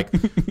computer for like.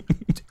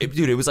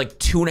 Dude, it was like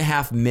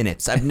 2.5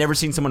 minutes. I've never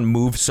seen someone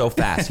move so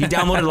fast. He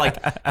downloaded like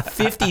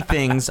 50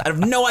 things. I have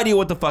no idea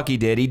what the fuck he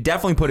did. He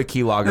definitely put a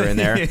keylogger in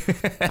there.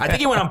 I think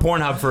he went on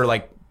Pornhub for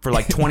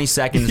like 20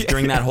 seconds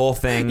during that whole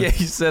thing. Yeah,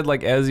 he said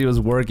like as he was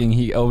working,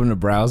 he opened a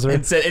browser.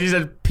 It said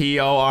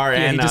PORN.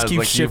 Yeah, he just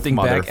keeps shifting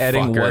back,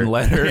 adding one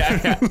letter.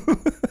 Yeah.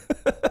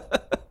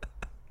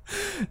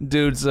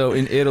 Dude, so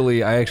in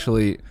Italy, I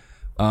actually,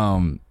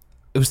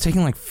 it was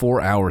taking like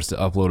 4 hours to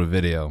upload a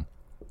video,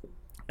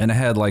 and I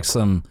had like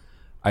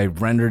I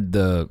rendered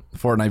the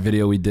Fortnite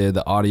video we did.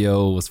 The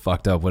audio was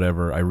fucked up,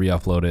 whatever. I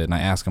re-uploaded it, and I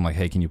asked him like,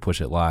 hey, can you push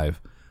it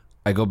live?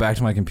 I go back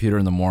to my computer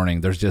in the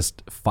morning. There's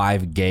just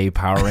 5 gay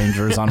Power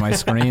Rangers on my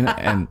screen,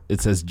 and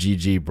it says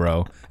GG,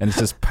 bro. And it's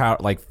just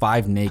like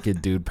 5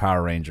 naked dude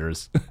Power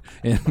Rangers.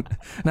 And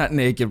not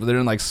naked, but they're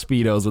in like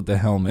Speedos with the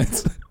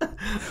helmets.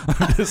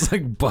 I'm just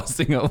like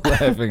busting up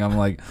laughing. I'm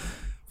like,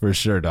 for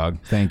sure, dog.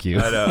 Thank you.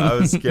 I know. I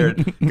was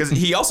scared because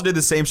he also did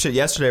the same shit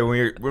yesterday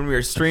when we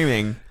were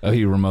streaming. Oh,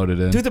 he remoted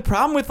in. Dude, the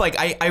problem with like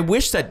I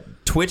wish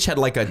that Twitch had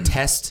like a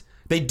test.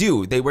 They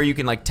do. Where you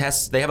can like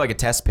test. They have like a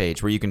test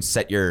page where you can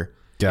set your.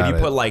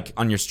 Put like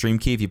on your stream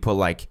key, if you put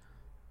like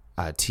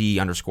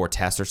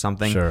T_test or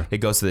something, sure. It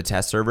goes to the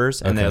test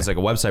servers, and there's like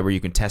a website where you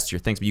can test your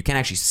things, but you can't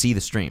actually see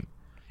the stream.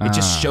 It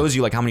just shows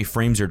you like how many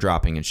frames you're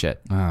dropping and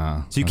shit.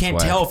 So you can't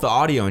tell if the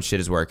audio and shit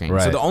is working.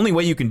 Right. So the only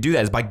way you can do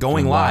that is by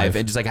going live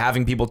and just like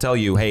having people tell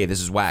you, hey, this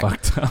is whack.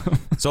 Fucked up.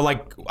 So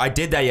like I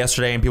did that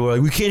yesterday, and people were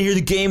like, we can't hear the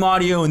game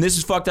audio, and this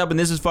is fucked up, and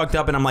this is fucked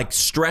up, and I'm like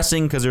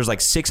stressing because there's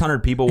like 600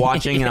 people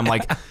watching, and I'm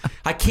like,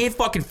 I can't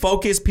fucking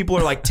focus. People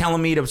are like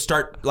telling me to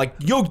start like,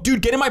 yo,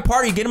 dude, get in my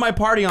party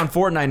on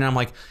Fortnite, and I'm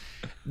like,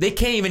 they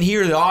can't even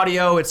hear the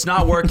audio. It's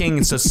not working.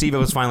 And so Siva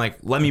was finally like,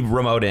 let me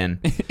remote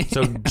in.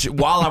 So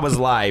while I was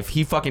live,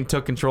 he fucking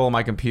took control of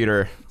my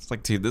computer. It's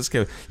like, dude, this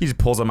guy, he just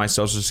pulls up my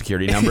social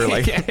security number.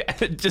 Like,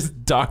 it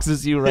just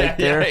doxes you right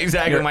there. Yeah,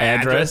 exactly. Your my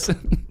address.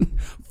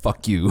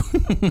 Fuck you.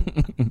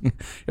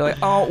 You're like,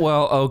 oh,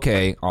 well,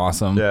 okay,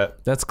 awesome. Yeah.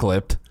 That's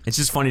clipped. It's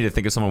just funny to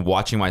think of someone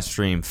watching my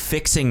stream,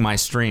 fixing my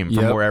stream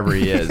from wherever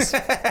he is.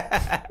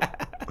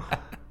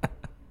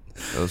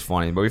 It was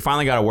funny, but we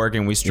finally got it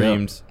working. We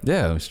streamed.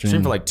 Yeah, we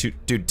streamed for like 2.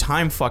 Dude,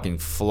 time fucking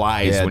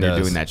flies when you're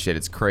doing that shit.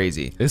 It's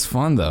crazy. It's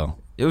fun though.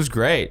 It was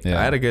great. Yeah.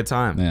 I had a good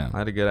time. Yeah, I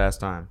had a good ass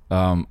time.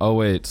 Oh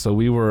wait, so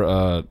we were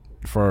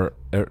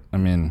I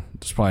mean,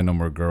 there's probably no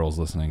more girls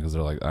listening because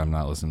they're like, I'm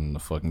not listening to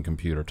fucking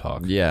computer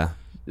talk. Yeah.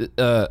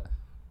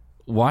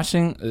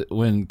 Watching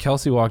when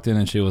Kelsey walked in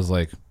and she was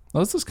like, oh,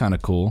 this is kind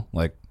of cool.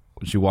 Like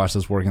she watched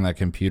us working that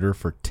computer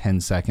for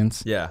 10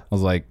 seconds. Yeah. I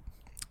was like,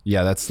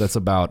 yeah,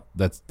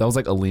 that was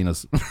like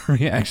Alina's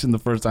reaction the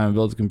first time I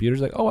built a computer.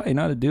 She's like, oh, I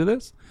know how to do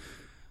this.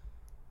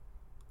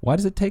 Why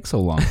does it take so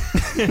long?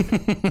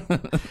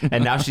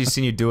 And now she's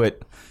seen you do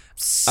it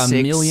 6,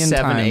 a million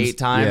 7, times. 8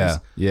 times.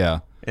 Yeah.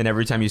 And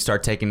every time you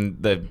start taking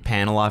the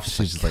panel off,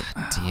 she's just like,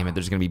 damn it,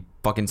 there's going to be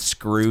fucking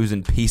screws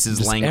and pieces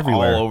Just laying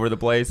everywhere. all over the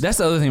place. That's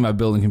the other thing about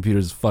building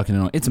computers is fucking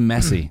annoying. It's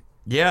messy.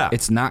 Yeah.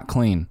 It's not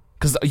clean.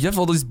 Because you have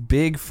all these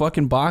big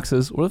fucking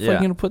boxes. Where the fuck are you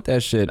going to put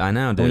that shit? I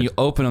know, dude. When you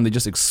open them, they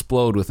just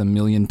explode with a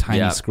million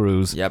tiny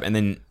screws. Yep, and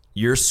then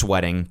you're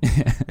sweating,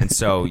 and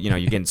so you're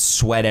getting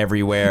sweat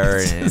everywhere,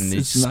 and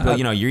you spill,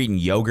 you're eating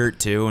yogurt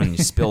too, and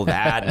you spill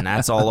that, and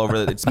that's all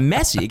over. It's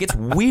messy. It gets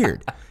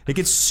weird. It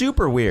gets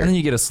super weird. And then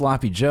you get a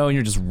sloppy Joe, and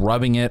you're just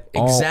rubbing it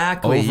all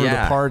over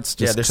the parts.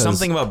 Just there's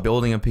something about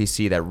building a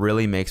PC that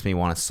really makes me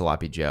want a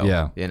sloppy Joe.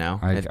 Yeah,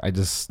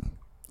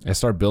 I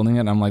start building it,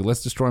 and I'm like,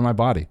 let's destroy my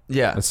body.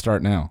 Yeah, let's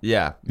start now.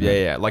 Yeah,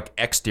 like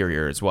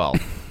exterior as well.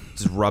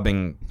 Just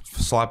rubbing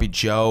sloppy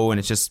Joe, and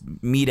it's just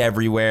meat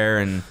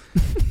everywhere,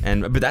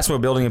 but that's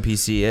what building a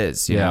PC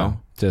is, you know?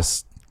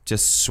 Just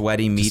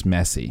sweaty meat. Just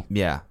messy.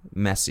 Yeah,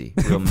 messy.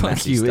 Real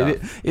messy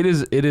stuff. It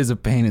is a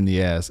pain in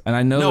the ass. And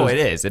I know No, it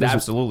is. It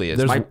absolutely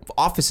is. My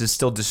office is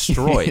still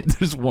destroyed.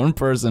 There's one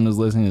person who's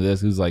listening to this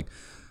who's like,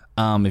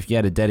 if you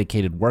had a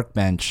dedicated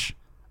workbench,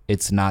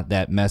 it's not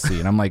that messy.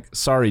 And I'm like,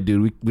 sorry,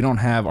 dude, we don't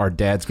have our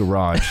dad's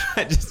garage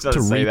to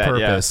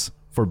repurpose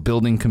for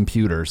building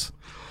computers.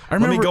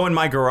 Let me go in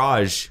my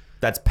garage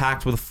that's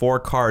packed with 4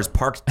 cars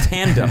parked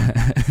tandem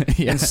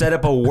and set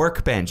up a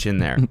workbench in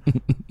there.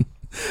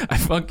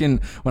 When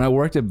I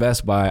worked at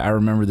Best Buy, I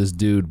remember this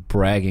dude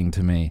bragging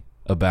to me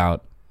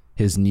about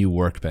his new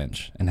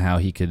workbench and how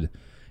he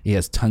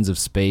has tons of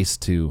space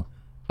to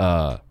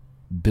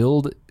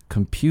build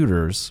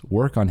computers,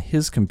 work on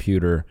his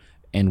computer,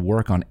 and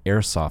work on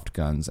airsoft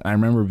guns. And I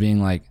remember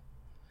being like,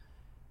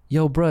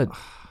 yo, bro,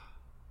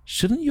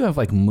 shouldn't you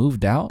have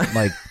moved out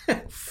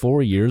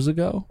 4 years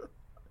ago?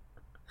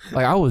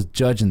 I was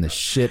judging the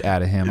shit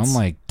out of him. I'm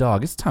like,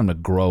 dog, it's time to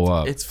grow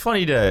up. It's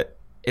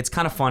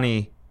kind of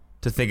funny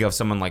to think of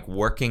someone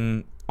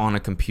working on a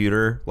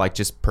computer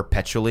just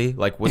perpetually,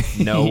 with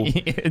no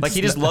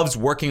he just loves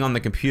working on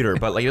the computer,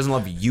 but he doesn't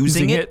love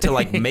using it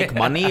to make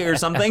money or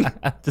something.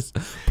 Just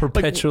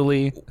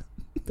perpetually.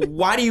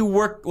 Why do you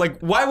work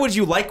why would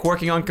you like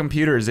working on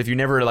computers if you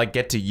never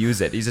get to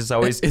use it? He's just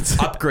always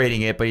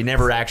upgrading it, but he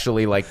never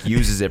actually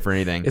uses it for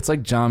anything. It's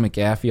like John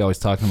McAfee always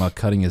talking about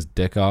cutting his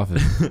dick off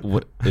if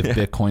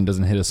Bitcoin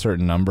doesn't hit a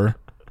certain number.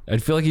 I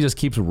feel like he just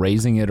keeps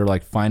raising it or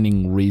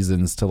finding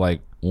reasons to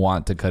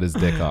want to cut his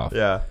dick off.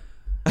 Yeah.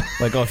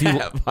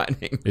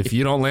 If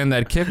you don't land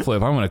that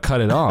kickflip, I'm gonna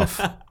cut it off.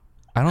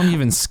 I don't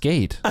even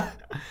skate.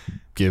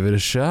 Give it a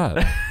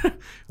shot.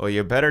 Well,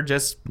 you better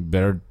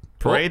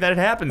pray that it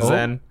happens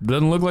then.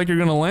 Doesn't look like you're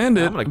going to land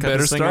it. I'm gonna cut Better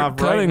this thing start off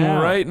cutting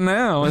right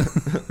now.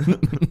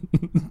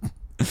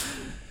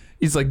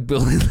 He's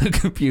building the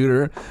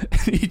computer.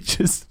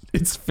 And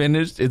it's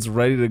finished. It's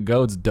ready to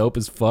go. It's dope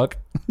as fuck.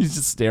 He's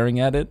just staring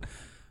at it.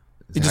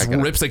 He just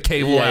rips a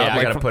cable out.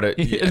 I gotta put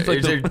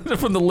it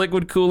from the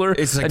liquid cooler.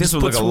 It's this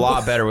would look a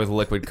lot better with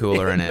liquid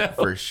cooler in it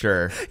for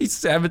sure. He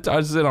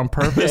sabotages it on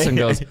purpose and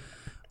goes,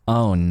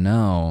 "Oh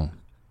no,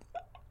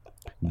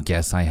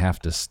 guess I have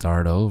to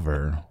start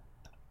over."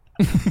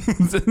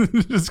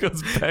 Just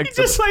goes back.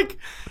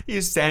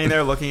 He's standing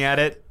there looking at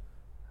it.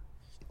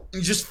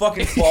 He just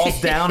fucking falls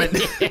down and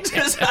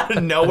just out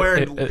of nowhere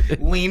and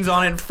leans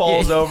on it and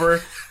falls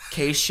over.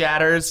 Case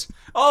shatters.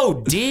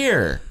 Oh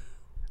dear.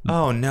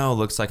 Oh no,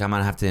 looks like I'm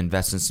gonna have to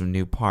invest in some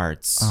new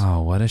parts.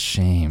 Oh, what a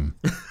shame.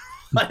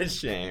 What a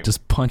shame.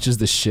 Just punches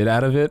the shit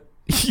out of it.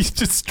 He's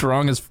just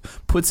strong as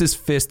puts his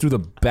fist through the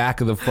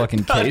back of the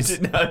fucking case.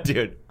 No,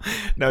 dude.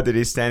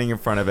 He's standing in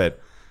front of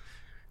it,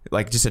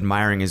 just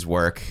admiring his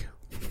work.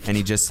 And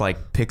he just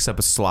picks up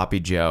a sloppy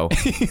Joe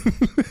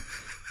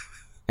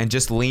and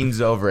just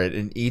leans over it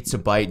and eats a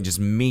bite, and just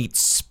meat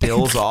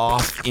spills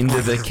off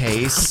into the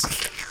case.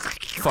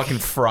 Fucking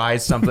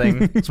fries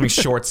something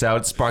shorts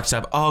out, sparks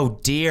up. Oh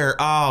dear.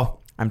 Oh,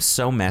 I'm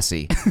so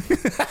messy.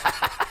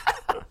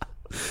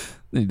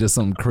 He does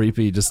something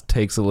creepy. Just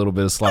takes a little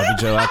bit of sloppy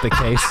Joe out the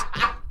case.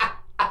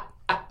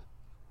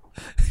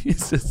 He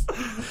just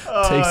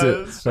takes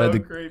it so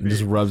and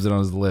just rubs it on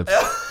his lips.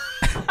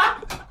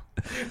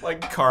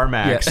 Like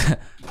Carmax. Yeah.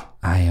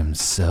 I am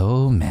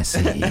so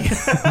messy.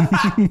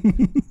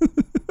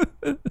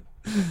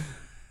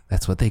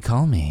 That's what they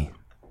call me.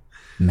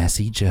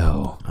 Messy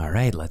Joe. All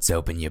right, let's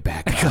open you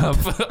back up.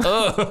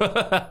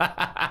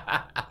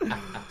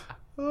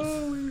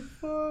 Holy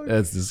fuck.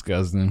 That's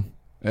disgusting.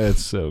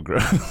 That's so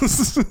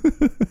gross.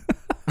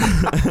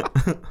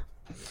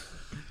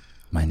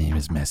 My name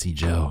is Messy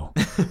Joe.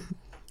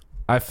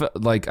 I felt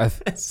like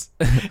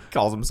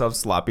calls himself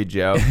Sloppy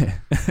Joe.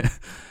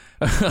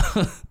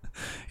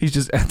 He's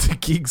just at the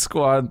Geek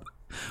Squad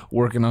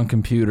working on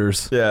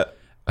computers. Yeah.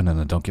 Oh,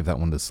 no, don't give that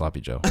one to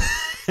Sloppy Joe.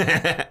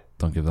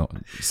 Don't give that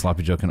one.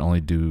 Sloppy Joe can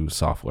only do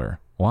software.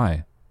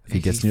 Why? If he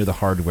gets near the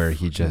hardware,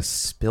 he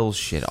just spills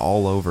shit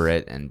all over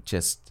it and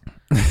just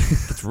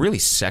gets really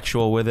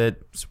sexual with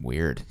it. It's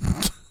weird.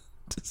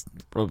 Just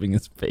rubbing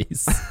his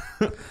face.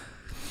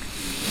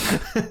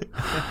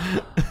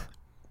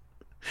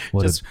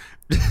 Just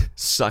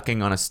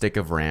sucking on a stick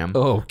of RAM.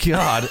 Oh,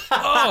 God.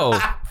 Oh,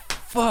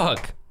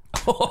 fuck.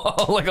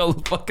 Like a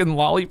fucking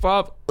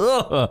lollipop.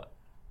 Ugh.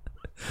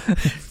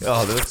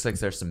 Oh, that looks like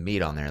there's some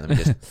meat on there. Let me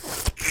just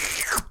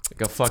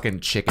like a fucking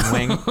chicken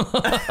wing.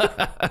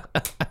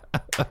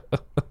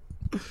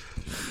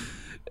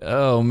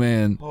 Oh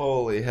man.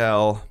 Holy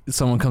hell.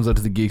 Someone comes up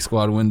to the Geek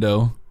Squad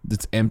window.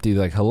 It's empty.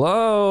 Like,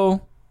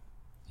 hello.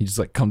 He just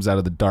like comes out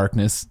of the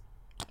darkness.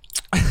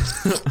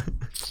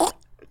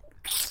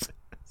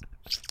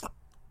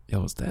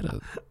 Yo, is that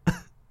a?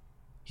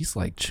 He's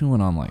like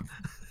chewing on like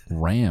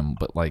ram,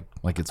 but like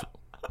it's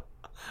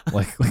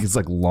like it's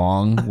like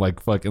long, like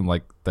fucking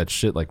like that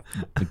shit, like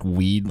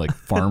weed, like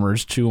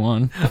farmers chew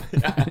on.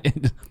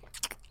 It's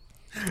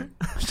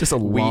just a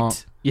long,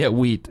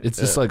 wheat. It's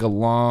just like a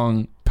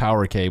long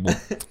power cable.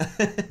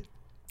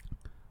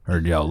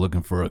 Heard y'all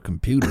looking for a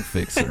computer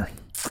fixer.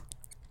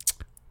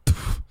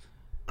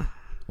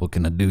 What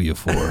can I do you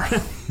for?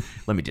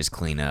 Let me just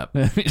clean up.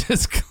 Let me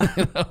just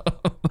clean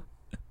up.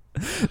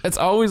 That's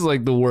always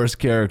like the worst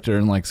character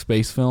in like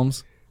space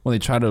films when they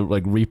try to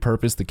like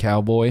repurpose the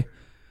cowboy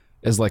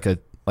as like a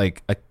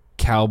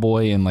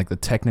cowboy in like the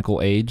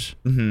technical age.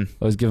 Mm-hmm.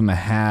 Always give him a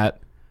hat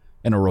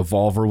and a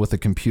revolver with a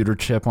computer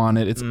chip on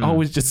it. It's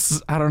always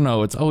just, I don't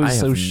know. It's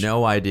always I have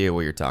no idea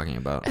what you're talking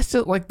about. It's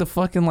just like the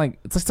fucking like,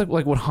 it's just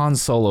like what Han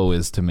Solo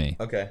is to me.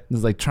 Okay.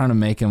 It's like trying to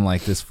make him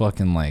like this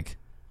fucking like,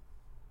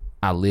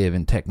 I live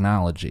in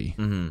technology,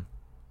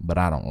 but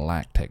I don't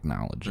like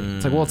technology.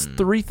 It's like, well, it's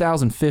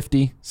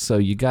 3050, so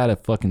you gotta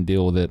fucking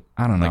deal with it.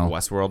 I don't know.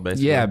 Like Westworld,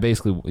 basically? Yeah,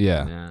 basically,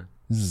 yeah.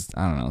 This is,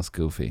 I don't know, it's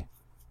goofy.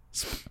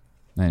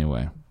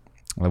 Anyway,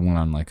 I went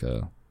on like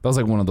that was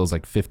like one of those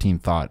like 15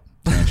 thought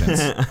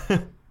tangents.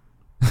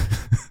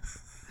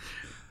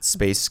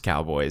 Space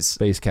Cowboys.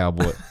 Space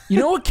Cowboy. You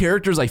know what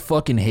characters I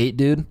fucking hate,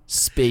 dude?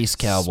 Space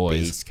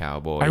Cowboys. Space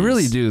Cowboys. I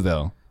really do,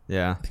 though.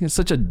 Yeah. I think it's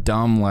such a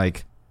dumb,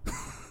 like,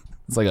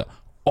 it's like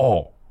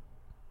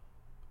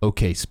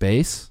okay,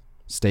 space,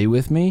 stay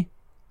with me.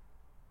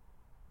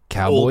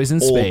 Cowboys in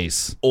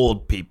space.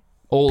 Old people.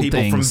 Old people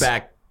things. from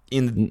back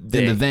in the day.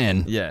 In the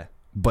then. Yeah.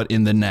 But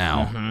in the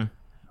now. Mm-hmm.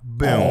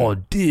 Boom. Oh,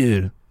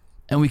 dude.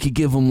 And we could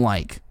give them,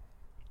 like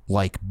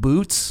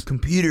boots.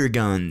 Computer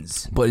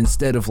guns. But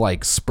instead of,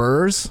 like,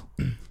 spurs,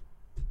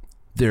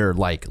 they're,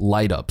 like,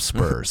 light-up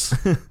spurs.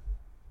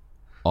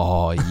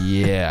 Oh,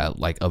 yeah.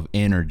 Like, of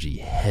energy.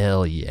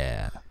 Hell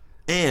yeah.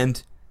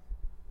 And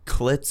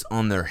clits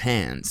on their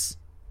hands.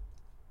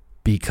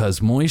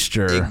 Because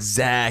moisture.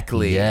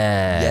 Exactly.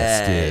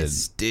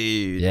 Yes,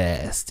 dude.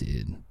 Yes,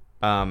 dude.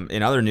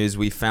 In other news,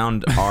 we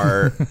found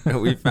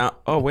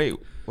oh wait,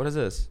 what is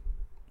this?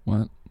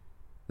 What?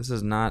 This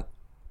is not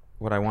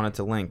what I wanted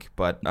to link,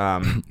 but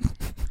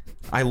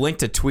I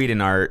linked a tweet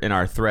in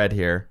our thread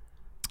here.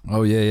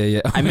 Oh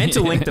yeah. I meant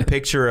to link the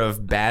picture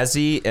of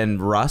Bazzy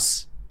and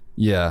Russ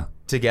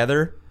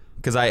together.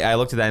 Because I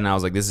looked at that and I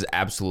was like, this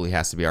absolutely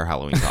has to be our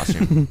Halloween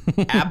costume.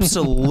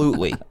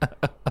 Absolutely.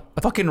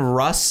 Fucking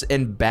Russ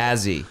and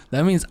Bazzy.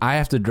 That means I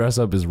have to dress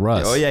up as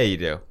Russ. Oh, yeah, you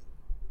do.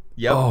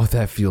 Yep. Oh,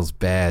 that feels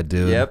bad,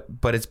 dude. Yep,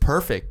 but it's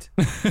perfect.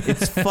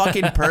 It's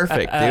fucking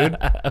perfect, dude.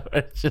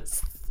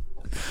 It's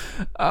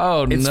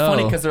It's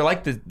funny because they're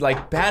like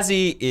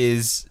Bazzy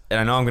is, and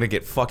I know I'm going to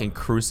get fucking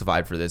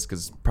crucified for this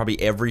because probably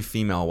every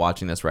female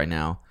watching this right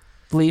now,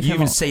 Leave you him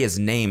even say his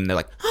name, they're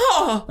like,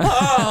 oh,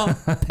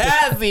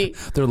 Bazzy.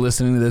 They're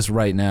listening to this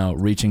right now,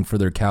 reaching for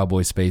their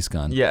cowboy space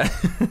gun. Yeah.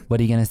 What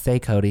are you gonna say,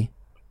 Cody?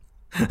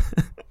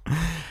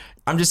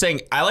 I'm just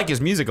saying, I like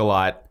his music a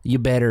lot. You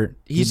better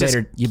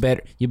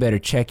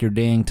check your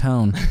dang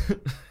tone.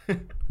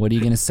 What are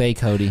you gonna say,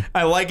 Cody?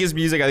 I like his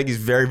music. I think he's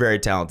very, very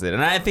talented,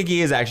 and I think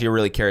he is actually a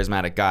really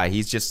charismatic guy.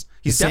 He's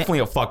definitely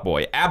a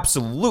fuckboy.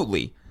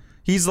 Absolutely,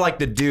 he's like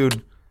the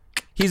dude.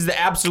 He's the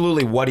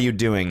absolutely what are you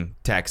doing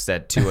text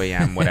at 2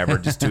 a.m. whatever,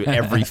 just to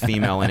every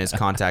female in his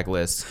contact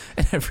list.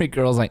 And every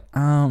girl's like,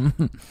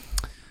 And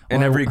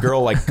every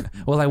girl like,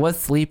 well, I was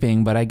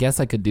sleeping, but I guess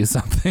I could do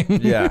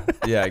something. yeah,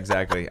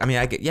 exactly. I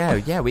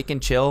mean, we can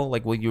chill.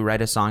 Like, will you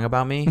write a song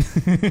about me?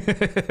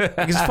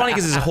 It's funny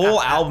because his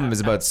whole album is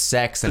about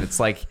sex, and it's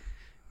like,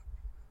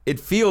 it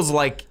feels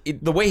like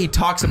the way he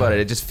talks about it,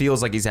 it just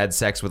feels like he's had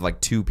sex with like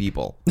 2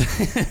 people.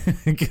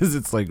 Because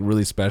it's like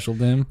really special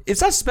to him.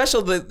 It's not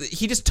special.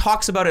 He just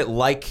talks about it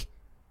like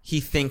he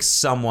thinks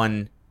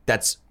someone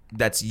that's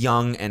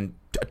young and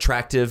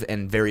attractive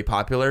and very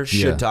popular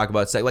should talk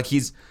about sex. Like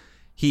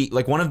he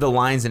like one of the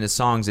lines in his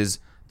songs is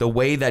the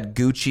way that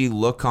Gucci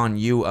look on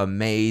you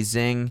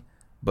amazing,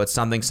 but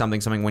something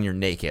when you're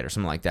naked or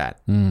something like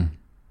that.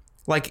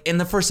 Like, and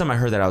the first time I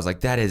heard that, I was like,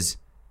 that is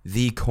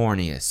the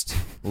corniest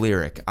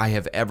lyric I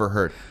have ever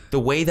heard. The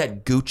way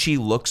that Gucci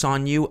looks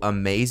on you,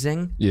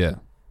 amazing. Yeah.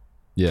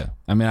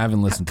 I mean, I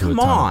haven't listened to it. Come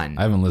on.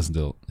 I haven't listened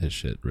to his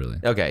shit really.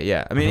 Okay,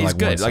 yeah. I mean, he's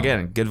good.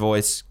 Again, good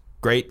voice,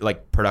 great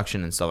like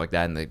production and stuff like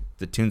that, and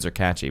the tunes are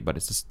catchy. But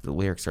it's just the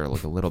lyrics are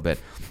like a little bit.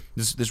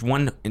 This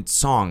one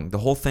song, the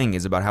whole thing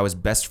is about how his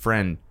best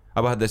friend,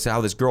 how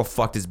this girl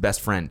fucked his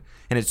best friend,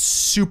 and it's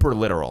super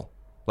literal,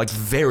 like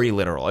very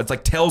literal. It's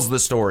like tells the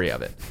story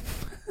of it.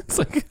 It's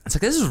like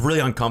this is really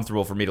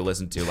uncomfortable for me to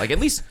listen to. Like, at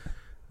least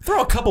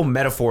throw a couple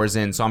metaphors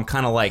in, so I'm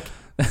kind of like,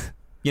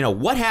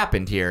 what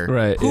happened here?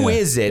 Right. Who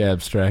is it? Yeah,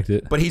 abstract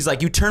it. But he's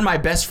like, you turn my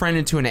best friend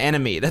into an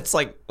enemy. That's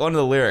like one of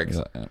the lyrics.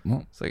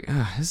 Well, It's like,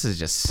 this is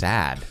just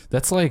sad.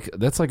 that's like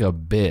a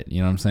bit, you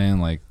know what I'm saying?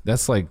 Like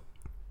that's like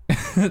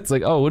it's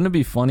like, oh, wouldn't it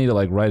be funny to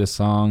like write a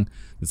song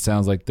that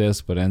sounds like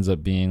this but ends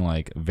up being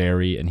like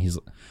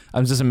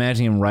I'm just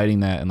imagining him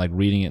writing that and like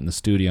reading it in the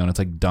studio, and it's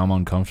like dumb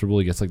uncomfortable.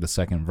 He gets like the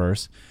second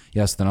verse.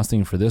 Yes, then I was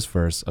thinking for this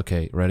verse,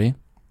 okay, ready?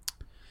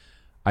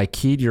 I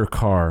keyed your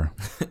car.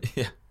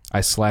 Yeah.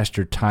 I slashed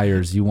your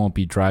tires. You won't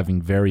be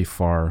driving very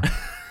far.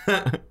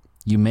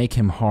 You make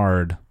him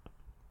hard.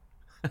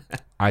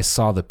 I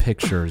saw the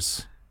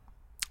pictures.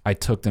 I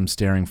took them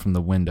staring from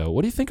the window.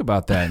 What do you think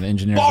about that? And the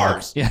engineer's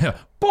Bars! like, yeah,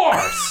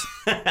 bars!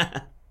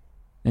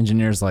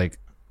 Engineer's like,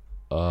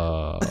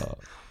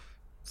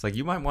 It's like,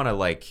 you might want to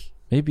like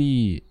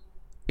maybe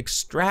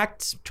try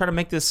to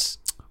make this.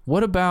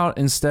 what about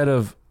instead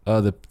of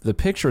the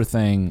picture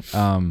thing,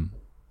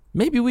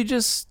 maybe we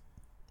just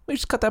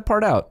cut that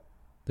part out.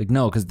 Like,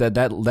 no, because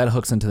that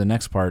hooks into the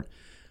next part.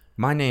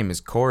 My name is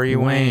Corey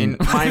Wayne.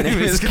 My name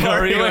is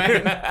Corey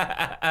Wayne.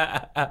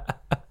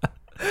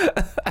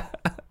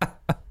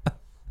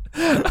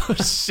 Oh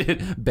shit,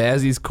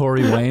 Bazzy's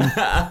Corey Wayne.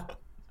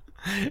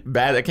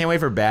 I can't wait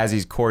for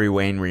Bazzy's Corey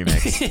Wayne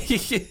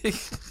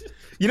remix.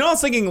 I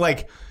was thinking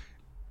like,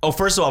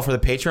 first of all, for the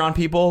Patreon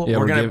people, Yeah,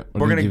 we're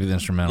gonna give you the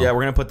instrumental. Yeah,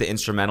 we're gonna put the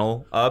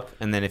instrumental up,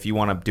 and then if you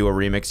want to do a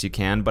remix, you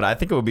can. But I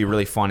think it would be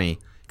really funny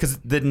because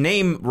the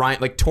name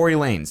like Tory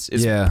Lanez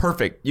is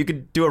perfect. You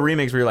could do a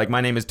remix where you're like,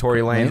 my name is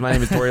Tory Lanez. My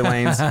name is Tory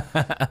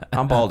Lanez.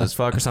 I'm bald as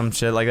fuck or some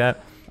shit like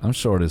that. I'm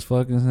short as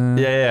fuck.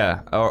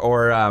 Yeah.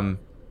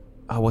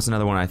 Or what's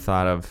another one I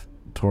thought of?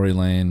 Tory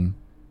Lane.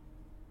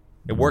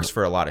 It works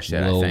for a lot of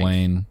shit. Lil I think.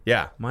 Wayne.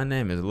 Yeah. My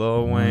name is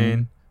Lil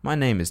Wayne. My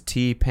name is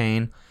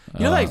T-Pain.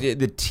 You know, like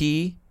the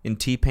T in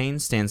T-Pain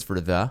stands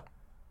for the.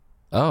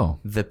 Oh.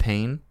 The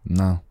pain.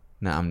 No.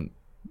 No.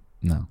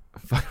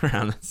 Fuck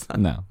around. That's not,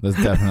 no.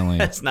 That's definitely.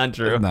 That's not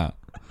true. No.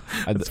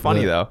 It's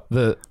funny though.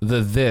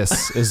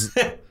 This is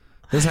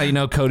how you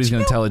know Cody's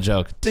gonna tell a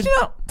joke. Did you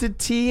know the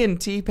T in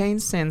T-Pain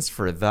stands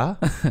for the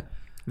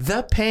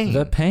pain.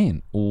 The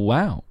pain.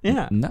 Wow.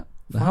 Yeah. No.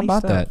 Funny How about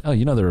stuff. that? Oh,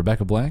 you know the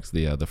Rebecca Blacks,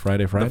 the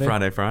Friday.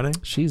 The Friday.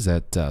 She's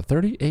at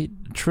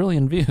 38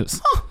 trillion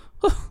views.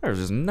 There's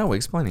just no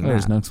explaining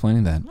There's that. no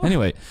explaining that.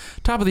 Anyway,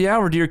 top of the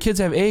hour. Do your kids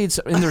have AIDS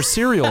in their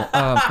cereal?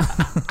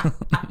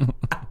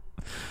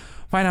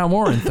 Find out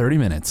more in 30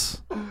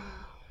 minutes.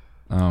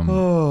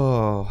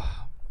 Yeah.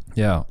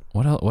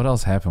 What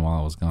else happened while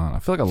I was gone? I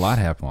feel like a lot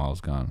happened while I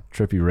was gone.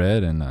 Trippie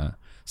Redd and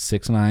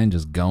 6ix9ine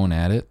just going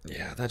at it.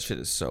 Yeah, that shit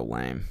is so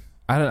lame.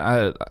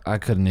 I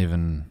couldn't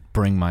even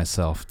bring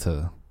myself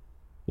to.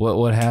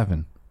 What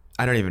happened?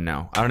 I don't even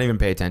know. I don't even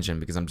pay attention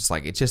because I'm just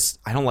like,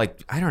 I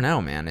don't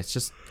know, man. It's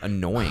just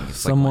annoying.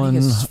 It's like, why are you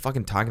guys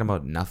fucking talking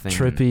about nothing?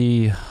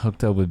 Trippie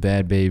hooked up with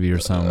Bad Baby or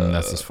something.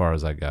 That's as far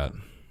as I got.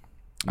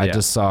 I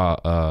just saw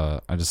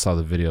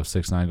the video of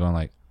 6ix9ine going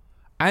like,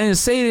 I didn't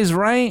say this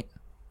right.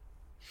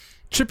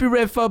 Trippie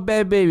Redd fuck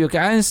Bad Baby. Okay,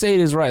 I didn't say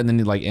this right. And then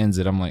he like ends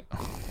it. I'm like,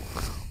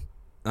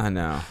 I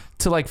know.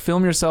 To like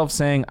film yourself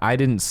saying I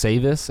didn't say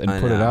this and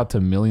put it out to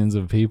millions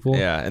of people.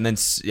 Yeah, and then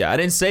I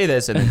didn't say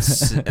this, and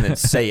then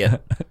say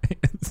it.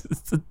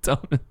 It's the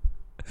dumbest.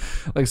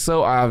 Like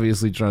so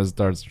obviously trying to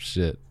start some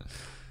shit.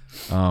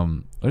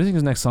 What do you think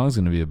his next song is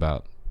going to be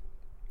about?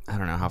 I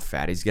don't know how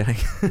fat he's getting.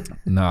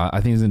 No,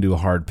 I think he's going to do a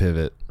hard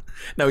pivot.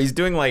 No, he's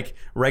doing like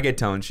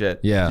reggaeton shit.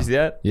 Yeah. Did you see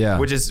that? Yeah.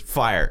 Which is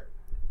fire.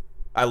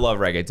 I love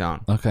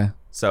reggaeton. Okay.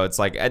 So it's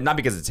like, not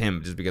because it's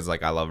him, just because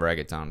like I love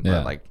reggaeton,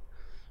 but like,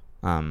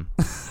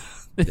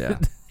 yeah.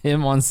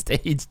 Him on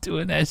stage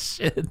doing that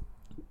shit.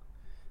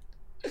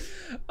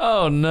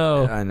 Oh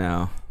no. I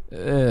know.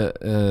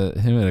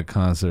 Him at a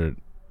concert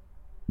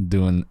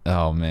doing.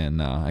 Oh man,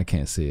 no, I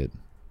can't see it.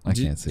 I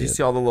can't see it. Did you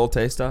see all the Lil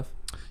Tay stuff?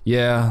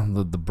 Yeah,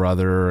 the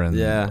brother and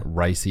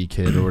Ricey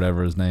Kid or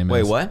whatever his name is.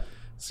 Wait, what?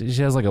 So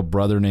she has like a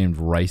brother named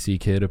Ricey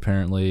Kid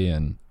apparently,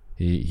 and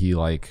he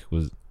like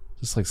was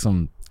just like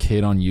some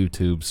kid on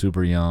YouTube,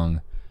 super young,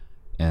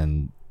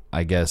 and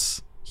I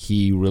guess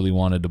he really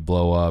wanted to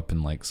blow up,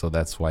 and like so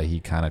that's why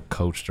he kind of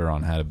coached her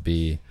on how to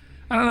be.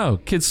 I don't know,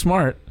 kid's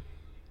smart.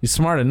 He's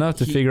smart enough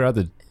to figure out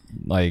that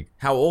like.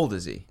 How old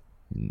is he?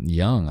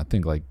 Young, I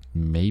think like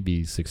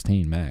maybe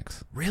 16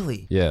 max.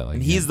 Really? Yeah, like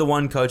and he's the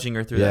one coaching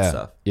her through that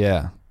stuff.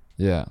 Yeah.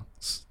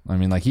 I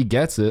mean, like he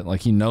gets it.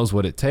 Like he knows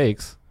what it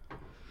takes.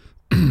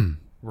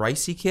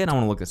 Ricey Kid? I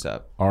want to look this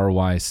up.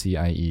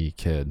 RYCIE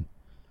Kid,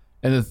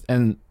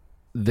 and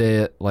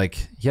the like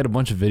he had a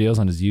bunch of videos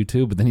on his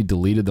YouTube, but then he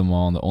deleted them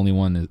all. And the only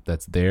one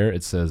that's there,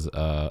 it says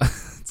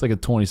it's like a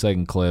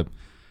 20-second clip,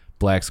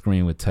 black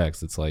screen with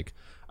text. It's like,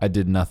 I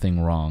did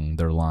nothing wrong.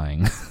 They're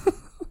lying.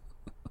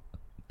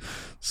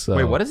 So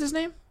wait, what is his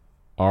name?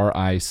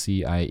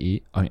 RICIE.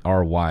 I mean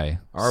RY.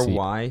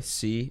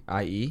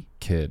 RYCIE.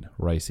 Kid,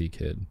 Ricey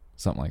Kid,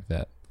 something like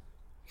that.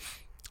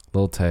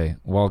 Lil Tay.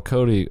 While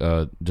Cody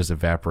just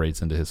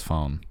evaporates into his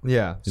phone.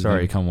 Yeah, He's gonna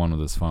become one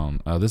with his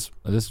phone. This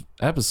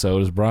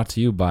episode is brought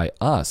to you by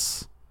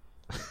us.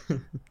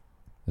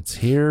 It's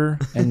here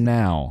and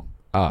now.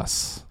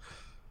 Us.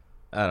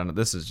 I don't know.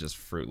 This is just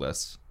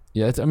fruitless.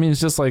 Yeah, it's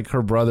just like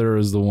her brother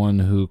is the one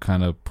who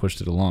kind of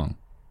pushed it along.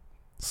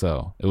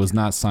 So it was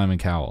not Simon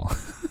Cowell.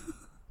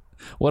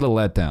 What a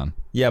letdown.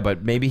 Yeah,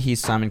 but maybe he's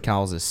Simon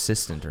Cowell's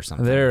assistant or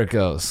something. There it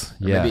goes.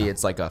 Or Yeah. maybe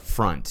it's like a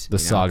front. The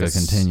saga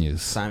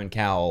continues. Simon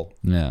Cowell.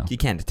 Yeah. You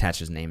can't attach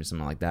his name to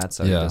something like that.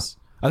 So Yeah.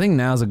 I think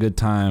now's a good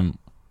time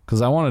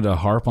because I wanted to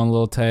harp on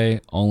Lil Tay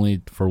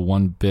only for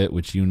one bit,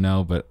 which you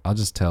know, but I'll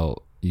just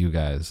tell you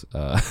guys.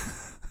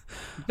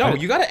 No,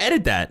 you got to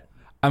edit that.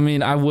 I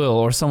mean, I will,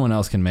 or someone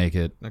else can make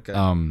it. Okay.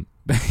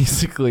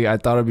 Basically, I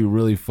thought it'd be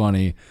really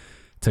funny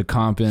to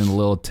comp in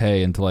Lil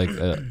Tay into like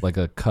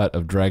a cut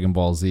of Dragon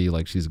Ball Z,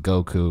 like she's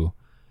Goku,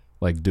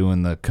 like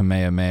doing the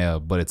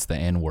Kamehameha, but it's the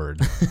N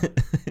word. So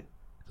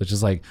it's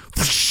just like,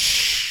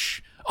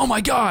 oh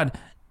my god,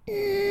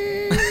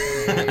 and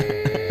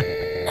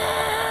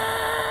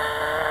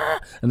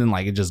then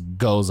like it just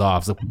goes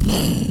off, so,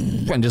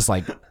 and just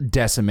like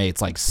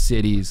decimates like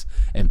cities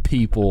and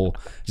people.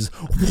 Just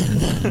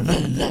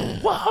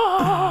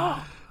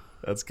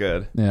That's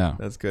good. yeah,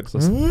 That's good.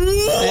 what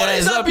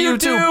is up,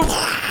 YouTube?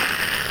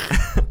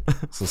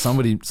 So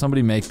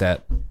somebody make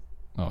that.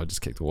 Oh, I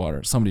just kicked the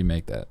water. Somebody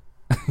make that.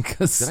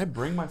 Did I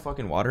bring my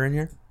fucking water in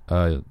here?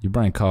 You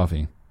bring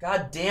coffee.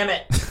 God damn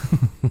it.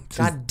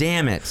 God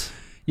damn it.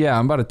 Yeah,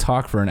 I'm about to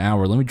talk for an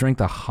hour. Let me drink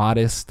the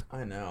hottest,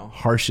 I know.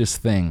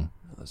 harshest thing.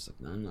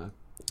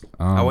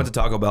 I went to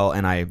Taco Bell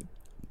and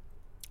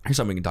here's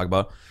something we can talk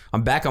about.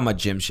 I'm back on my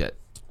gym shit.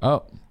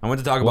 Oh, I went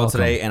to Taco Bell Welcome.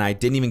 today and I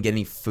didn't even get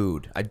any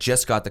food. I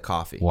just got the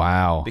coffee.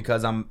 wow.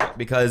 Because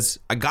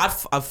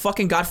I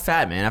fucking got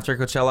fat, man. After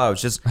Coachella, I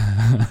was just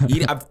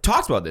eating. I've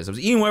talked about this. I was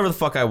eating whatever the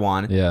fuck I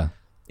want. Yeah.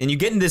 And you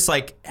get in this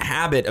like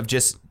habit of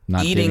just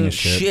Not giving eating a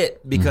shit.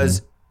 shit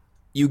because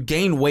you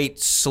gain weight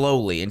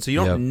slowly, and so you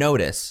don't Yep.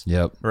 notice.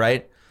 Yep.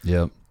 Right?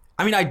 Yep.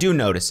 I mean, I do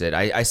notice it.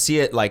 I see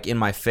it like in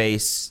my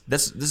face.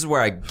 This is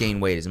where I gain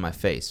weight, is in my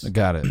face. I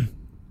got it.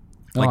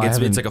 Like I it's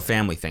haven't- like a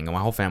family thing, and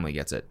my whole family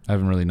gets it. I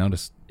haven't really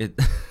noticed. It.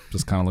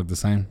 Just kind of look the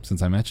same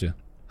since I met you.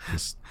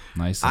 Just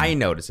nice. And I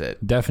notice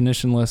it.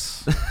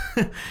 definitionless.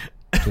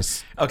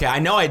 Just Okay, I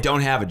know I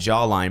don't have a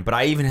jawline, but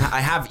I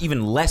have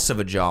even less of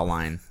a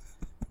jawline.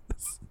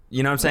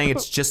 You know what I'm saying?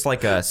 It's just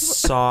like a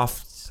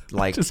soft,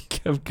 like just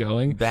kept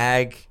going.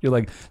 bag. You're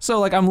like, so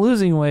like I'm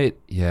losing weight.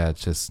 Yeah,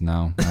 it's just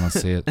no, I don't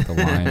see it. The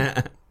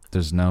line.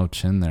 There's no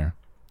chin there.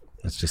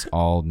 It's just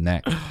all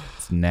neck.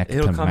 It's neck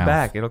It'll to come mouth.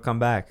 back. It'll come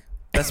back.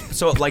 That's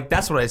so like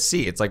that's what I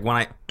see. It's like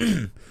when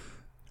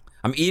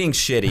I'm eating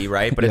shitty,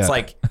 right? But Yeah. it's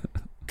like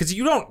because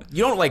you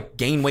don't like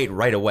gain weight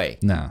right away.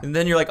 No. And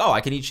then you're like, oh,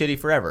 I can eat shitty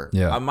forever.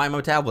 Yeah. My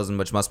metabolism,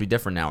 which must be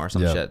different now or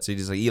some Yeah. shit. So you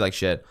just like eat like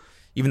shit.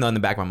 Even though in the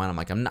back of my mind, I'm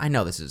like, I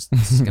know this is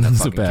gonna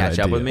It's a fucking bad catch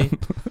up with idea. me.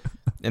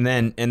 And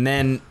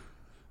then,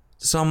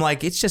 so I'm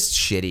like, it's just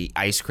shitty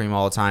ice cream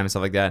all the time and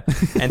stuff like that.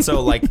 And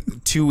so like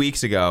 2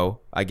 weeks ago,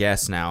 I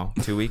guess now,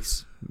 2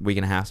 weeks, week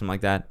and a half, something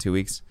like that, 2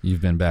 weeks.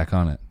 You've been back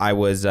on it. I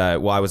was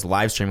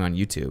live streaming on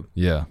YouTube.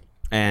 Yeah.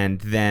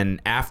 And then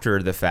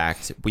after the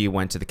fact, we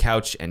went to the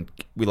couch and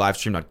we live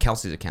streamed on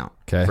Kelsey's account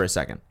for a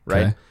second,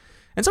 right? Okay.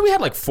 And so we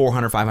had like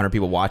 400, 500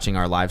 people watching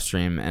our live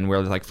stream, and we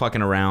were like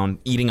fucking around,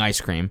 eating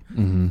ice cream.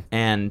 Mm-hmm.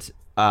 And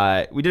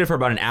we did it for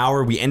about an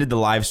hour. We ended the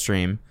live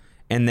stream,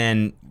 and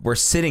then we're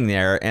sitting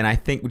there, and I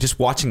think we're just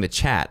watching the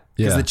chat.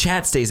 Because Yeah. the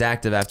chat stays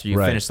active after you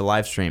Right. finish the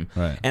live stream.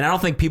 Right. And I don't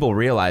think people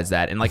realize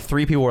that. And like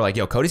 3 people were like,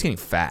 yo, Cody's getting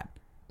fat.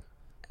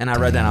 And I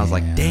read that and I was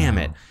like, damn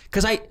it.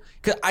 Because I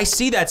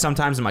see that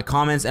sometimes in my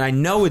comments, and I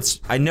know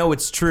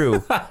it's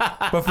true,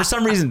 but for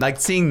some reason, like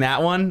seeing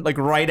that one, like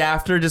right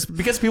after, just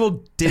because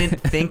people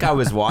didn't think I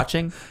was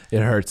watching,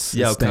 It hurts.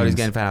 yo, It Cody's stings.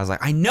 getting fat. I was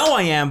like, I know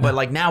I am, but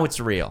like now it's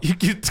real.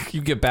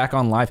 You get back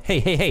on live.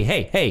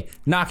 Hey,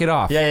 knock it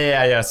off.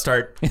 Yeah.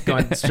 Start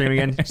going stream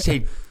again.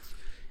 Hey,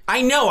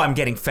 I know I'm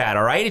getting fat.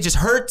 All right, it just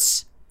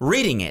hurts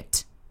reading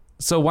it.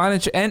 So why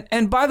don't you?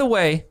 And by the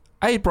way,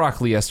 I ate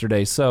broccoli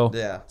yesterday. So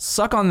Yeah.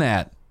 suck on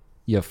that,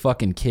 you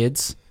fucking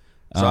kids.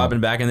 So I've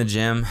been back in the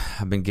gym.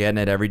 I've been getting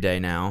it every day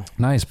now.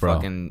 Nice, bro.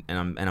 Fucking,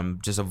 and I'm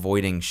just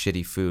avoiding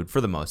shitty food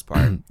for the most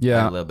part. Yeah.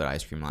 I had a little bit of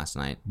ice cream last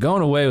night.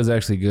 Going away was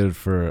actually good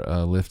for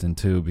lifting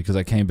too, because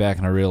I came back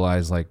and I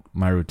realized like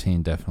my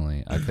routine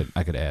definitely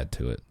I could add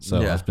to it. So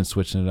Yeah. I've been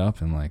switching it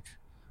up and like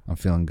I'm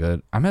feeling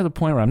good. I'm at the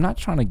point where I'm not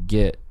trying to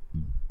get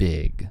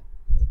big.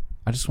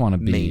 I just want to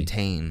be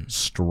Maintain.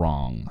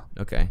 strong.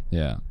 Okay.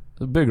 Yeah,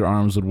 the bigger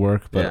arms would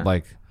work, but Yeah.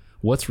 like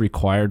what's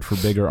required for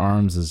bigger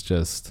arms is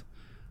just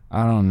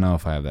I don't know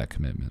if I have that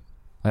commitment.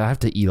 Like, I have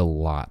to eat a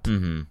lot.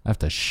 Mm-hmm. I have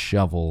to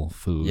shovel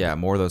food. Yeah,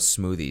 more of those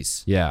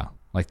smoothies. Yeah,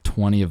 like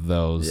 20 of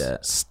those Yeah.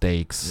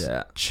 steaks,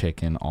 Yeah.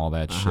 chicken, all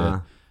that Uh-huh.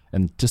 shit.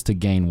 And just to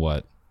gain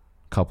what?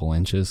 A couple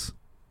inches?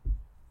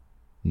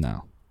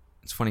 No.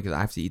 It's funny because I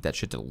have to eat that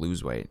shit to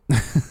lose weight.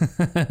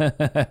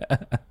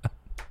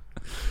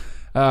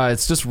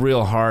 It's just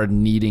real hard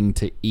needing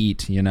to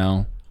eat, you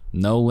know?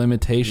 No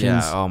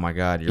limitations. Yeah. Oh my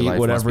god, your Eat life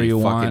whatever must be you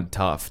fucking want.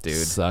 tough, dude.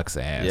 Sucks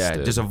ass, Yeah,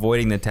 dude. just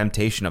avoiding the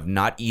temptation of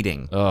not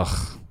eating. Ugh.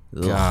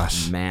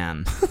 Gosh. Ugh,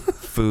 man.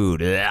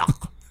 Food.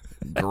 Ugh.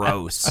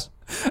 Gross.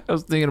 I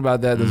was thinking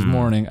about that this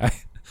morning. I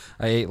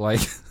ate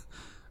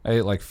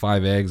like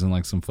 5 eggs and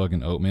like some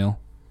fucking oatmeal,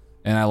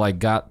 and I like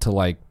got to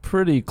like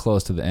pretty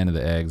close to the end of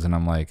the eggs, and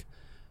I'm like,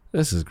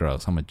 this is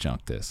gross. I'm gonna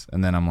junk this,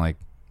 and then I'm like,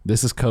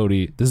 this is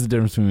Cody. This is the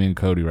difference between me and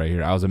Cody right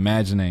here. I was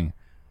imagining,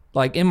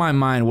 like in my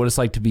mind, what it's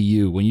like to be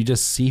you when you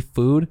just see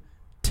food,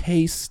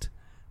 taste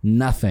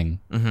nothing,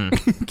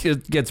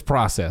 gets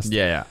processed.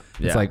 Yeah.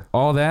 It's like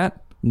all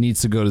that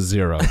needs to go to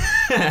 0.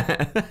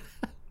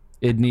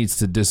 It needs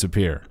to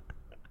disappear.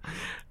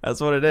 That's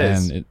what it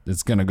is. And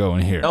it's gonna go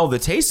in here. Oh, the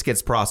taste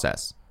gets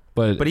processed.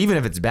 But even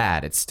if it's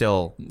bad, it's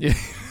still good.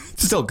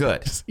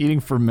 Just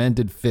eating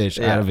fermented fish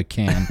out of a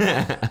can.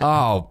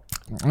 Oh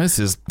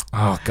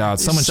God!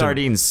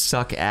 Sardines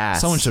suck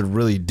ass. Someone should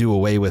really do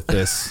away with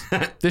this.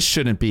 This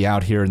shouldn't be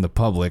out here in the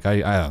public.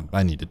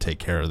 I need to take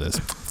care of this.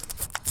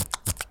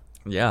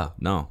 Yeah.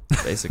 No.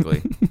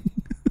 Basically.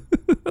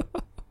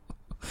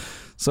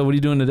 So what are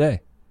you doing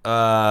today?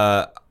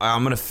 I'm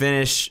gonna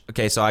finish.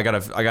 Okay, so I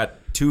got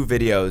 2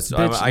 videos.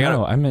 Bitch,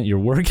 I meant your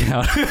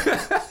workout.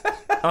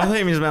 I thought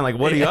you meant like,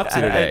 what are you up to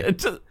today?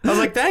 I was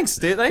like, thanks,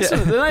 dude. Thanks for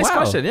the nice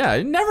question. Yeah,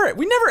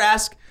 we never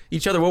ask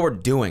each other what we're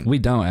doing. We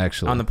don't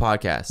actually on the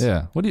podcast.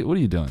 Yeah. What are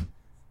you doing?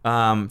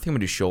 I think I'm gonna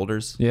do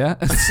shoulders. Yeah.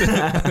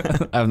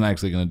 I'm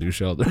actually gonna do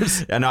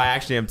shoulders. Yeah, no, I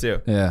actually am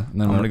too. Yeah. I'm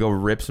gonna go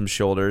rip some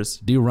shoulders.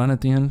 Do you run at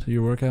the end of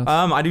your workouts?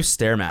 I do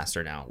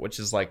Stairmaster now, which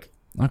is like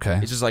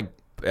it's just like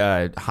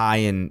high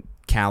in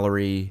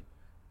calorie.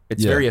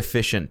 It's very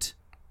efficient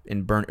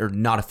in burn or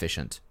not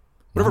efficient.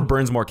 Whatever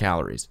burns more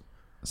calories.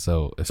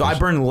 So I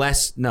burn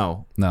less.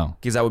 No,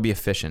 because that would be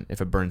efficient if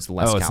it burns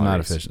less calories. It's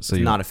not efficient. So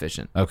it's not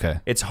efficient. Okay.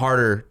 It's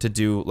harder to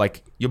do.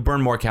 Like you'll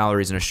burn more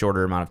calories in a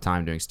shorter amount of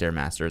time doing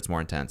Stairmaster. It's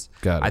more intense.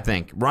 Got it. I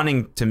think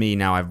running to me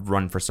now. I've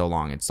run for so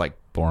long. It's like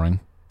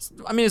boring.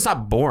 I mean, it's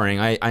not boring.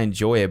 I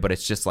enjoy it, but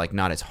it's just like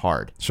not as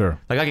hard. Sure.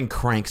 Like I can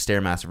crank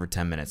Stairmaster for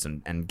 10 minutes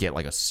and get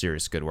like a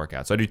serious good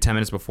workout. So I do 10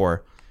 minutes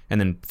before and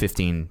then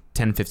 15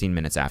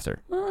 minutes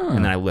after.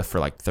 And then I lift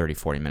for like 30,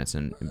 40 minutes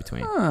in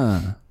between.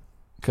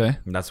 Okay.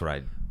 And that's what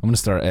I'm going to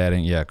start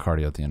adding,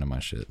 cardio at the end of my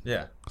shit.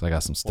 Yeah. Because I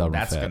got some stubborn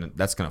fat.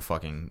 That's not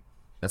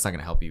going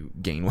to help you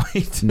gain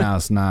weight. No,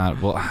 it's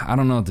not. Well, I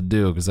don't know what to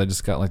do because I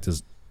just got like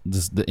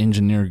the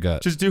engineer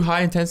gut. Just do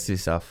high intensity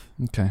stuff.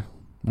 Okay.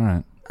 All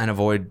right. And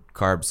avoid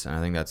carbs. And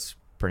I think that's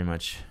pretty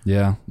much.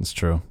 Yeah, that's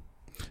true.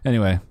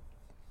 Anyway,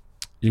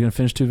 you're going to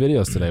finish 2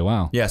 videos today.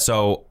 Wow. Yeah.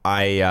 So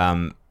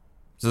So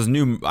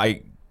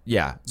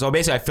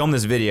basically I filmed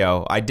this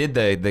video. I did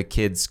the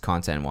kids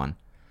content one.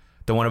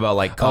 The one about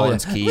like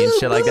Collins Key and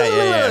shit like that.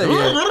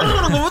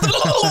 Yeah.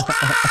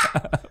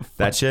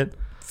 That shit.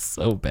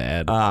 So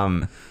bad.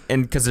 And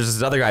because there's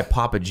this other guy,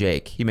 Papa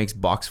Jake. He makes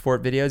box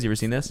fort videos. You ever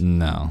seen this?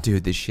 No.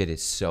 Dude, this shit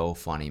is so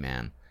funny,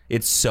 man.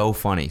 It's so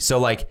funny. So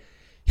like,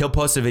 he'll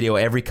post a video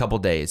every couple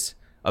days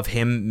of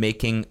him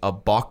making a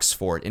box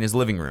fort in his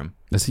living room.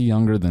 Is he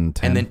younger than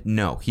 10? And then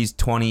no, he's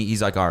 20.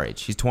 He's like our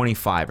age. He's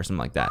 25 or something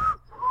like that,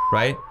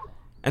 right?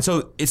 And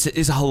so it's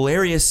a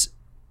hilarious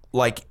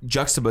like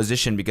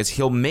juxtaposition because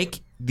he'll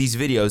make these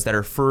videos that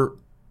are for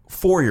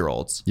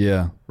 4-year-olds.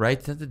 Yeah.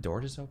 Right? Did the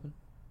door just open?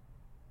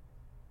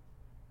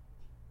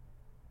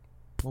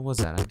 What was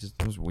that?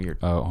 It was weird.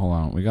 Oh, hold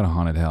on. We got a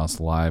haunted house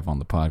live on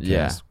the podcast.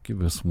 Yeah.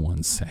 Give us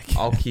 1 second.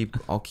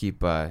 I'll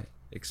keep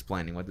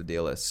explaining what the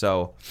deal is.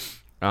 So,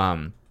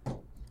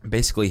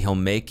 basically he'll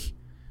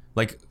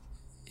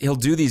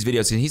do these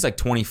videos and he's like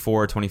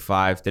 24,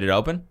 25. Did it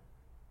open?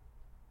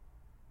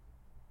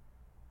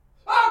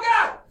 Oh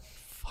God!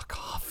 Fuck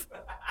off.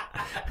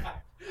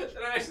 Did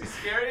I actually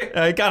scare you?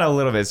 I got a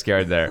little bit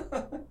scared there.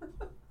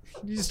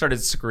 You just started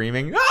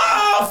screaming.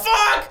 Oh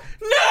fuck!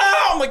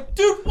 No! I'm like,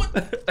 dude,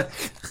 what?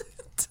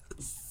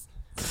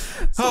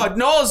 Oh,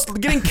 Noel's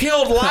getting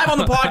killed live on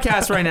the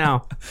podcast right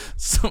now.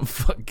 Some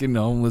fucking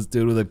homeless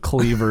dude with a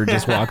cleaver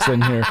just walks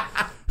in here.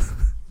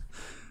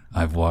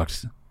 I've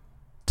walked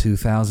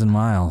 2,000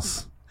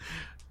 miles.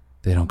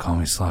 They don't call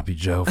me Sloppy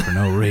Joe for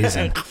no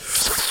reason.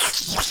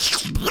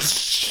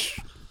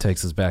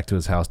 Takes us back to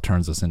his house,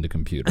 turns us into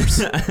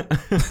computers.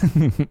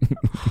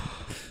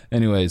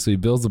 Anyway, so he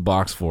builds a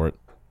box fort.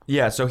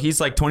 Yeah, so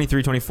he's like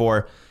 23,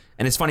 24.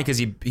 And it's funny because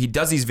he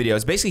does these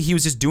videos. Basically, he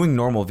was just doing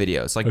normal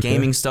videos, like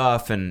gaming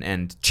stuff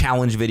and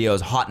challenge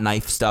videos, hot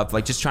knife stuff,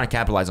 like just trying to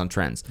capitalize on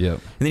trends. Yep.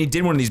 And then he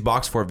did one of these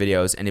box fort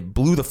videos, and it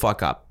blew the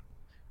fuck up.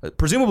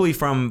 Presumably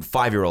from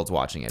 5-year-olds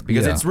watching it,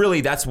 because it's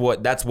really that's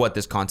what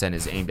this content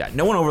is aimed at.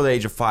 No one over the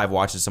age of 5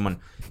 watches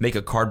someone make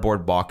a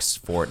cardboard box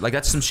fort. Like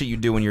that's some shit you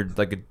do when you're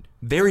like a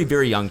very,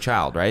 very young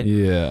child, right?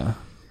 Yeah.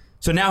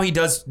 So now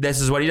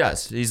this is what he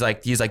does. He's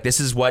like, this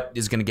is what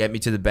is going to get me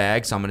to the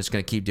bag, so I'm just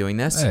going to keep doing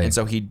this. Hey. And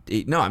so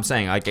I'm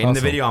saying, like, in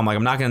the video, I'm like,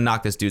 I'm not going to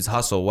knock this dude's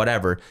hustle,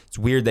 whatever. It's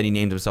weird that he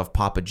named himself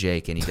Papa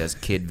Jake and he does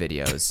kid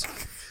videos.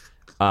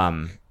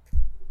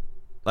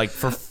 Like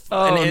for,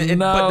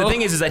 but the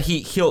thing is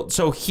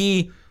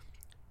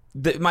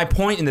that my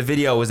point in the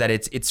video was that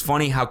it's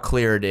funny how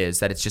clear it is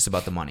that it's just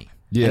about the money.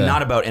 Yeah. And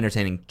not about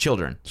entertaining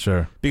children.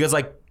 Sure. Because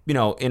like, you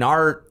know, in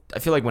our I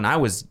feel like when I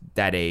was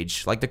that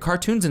age, like the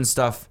cartoons and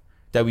stuff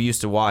that we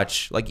used to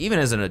watch, like even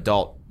as an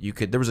adult,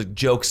 there was a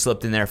joke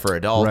slipped in there for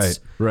adults.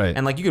 Right.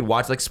 And like you could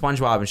watch like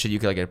SpongeBob and shit, you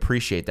could like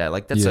appreciate that.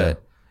 Like that's a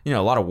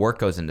lot of work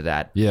goes into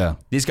that. Yeah.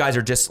 These guys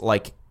are just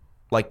like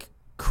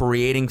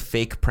creating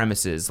fake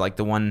premises. Like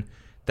the one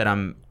that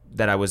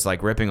I was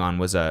like ripping on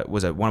was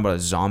one about a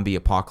zombie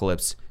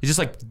apocalypse. He's just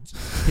like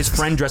his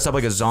friend dressed up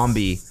like a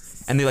zombie,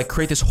 and they like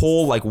create this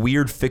whole like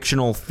weird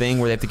fictional thing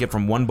where they have to get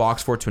from one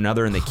box fort to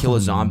another, and they kill a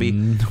zombie.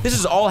 This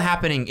is all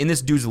happening in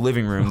this dude's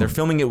living room. They're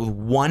filming it with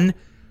one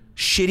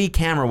shitty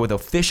camera with a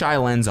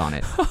fisheye lens on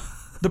it.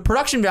 The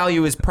production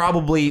value is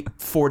probably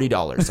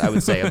 $40, I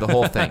would say, of the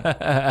whole thing.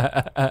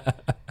 And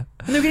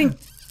they're getting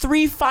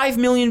 5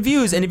 million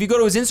views. And if you go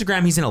to his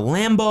Instagram, he's in a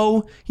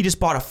Lambo. He just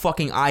bought a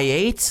fucking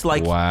i8.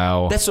 Like,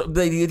 wow.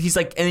 He's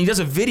like, and he does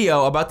a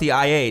video about the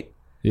i8.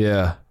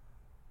 Yeah.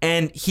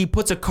 And he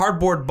puts a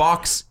cardboard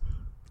box,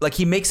 like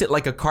he makes it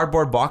like a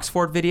cardboard box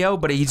for it video,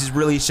 but he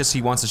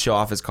wants to show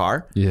off his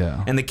car.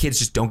 Yeah. And the kids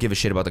just don't give a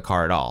shit about the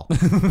car at all.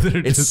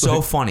 It's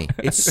so funny.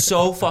 It's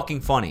so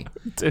fucking funny.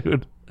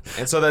 Dude.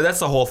 And so that's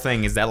the whole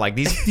thing, is that like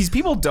these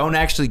people don't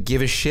actually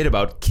give a shit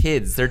about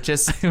kids. They're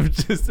just... I'm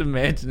just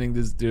imagining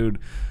this dude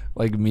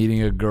like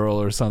meeting a girl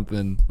or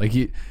something. Like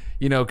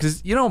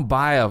because you don't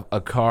buy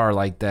a car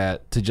like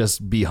that to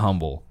just be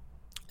humble.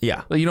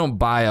 Yeah. Like you don't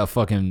buy a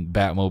fucking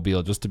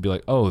Batmobile just to be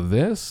like, oh,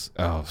 this?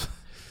 Oh.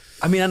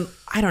 I mean,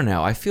 I don't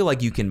know. I feel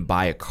like you can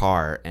buy a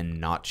car and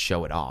not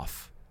show it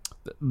off.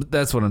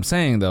 That's what I'm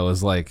saying, though,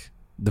 is like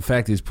the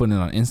fact that he's putting it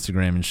on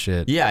Instagram and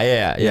shit.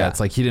 Yeah. It's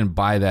like he didn't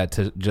buy that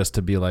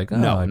to be like, oh,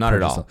 no, not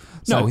at all.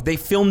 No, they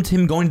filmed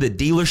him going to the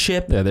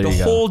dealership. Yeah, the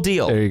whole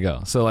deal. There you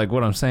go. So like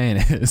what I'm saying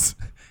is,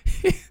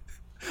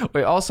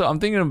 wait. Also, I'm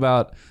thinking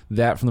about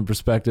that from the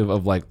perspective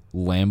of like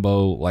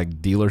Lambo like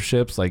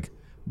dealerships. Like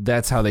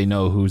that's how they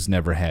know who's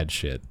never had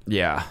shit.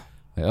 Yeah.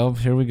 Like, oh,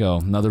 here we go,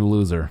 another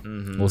loser.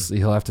 We'll see.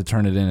 He'll have to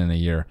turn it in a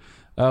year.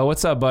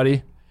 What's up,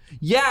 buddy?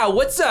 Yeah,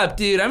 what's up,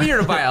 dude? I'm here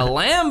to buy a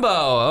Lambo.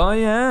 Oh,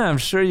 yeah, I'm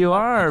sure you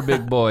are,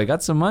 big boy.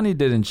 Got some money,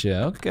 didn't you?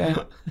 Okay.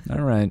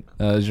 All right.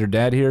 Is your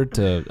dad here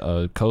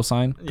to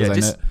co-sign? Yeah,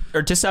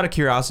 just out of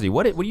curiosity,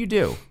 what do you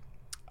do?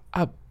 I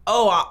have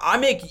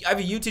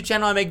a YouTube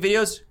channel. I make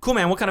videos. Cool,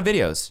 man. What kind of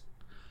videos?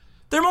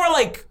 They're more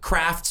like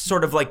craft,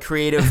 sort of like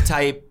creative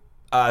type,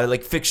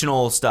 like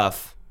fictional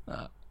stuff.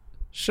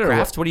 Sure.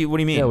 Craft? What do you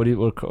mean? Yeah,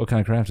 what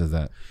kind of craft is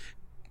that?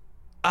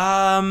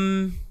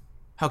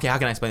 Okay, how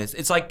can I explain this?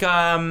 It's like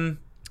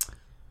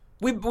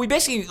we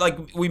basically like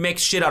we make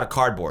shit out of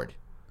cardboard.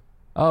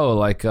 Oh,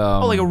 like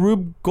like a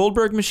Rube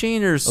Goldberg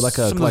machine or like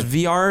some of those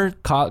VR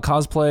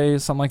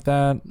cosplay, something like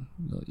that.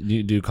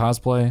 You do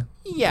cosplay?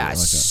 Yeah, like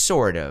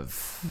sort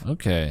of.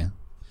 Okay.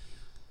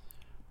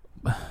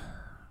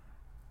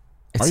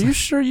 Are you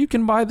sure you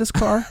can buy this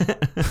car?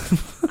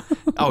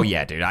 Oh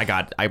yeah, dude.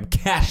 I'm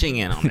cashing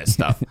in on this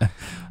stuff.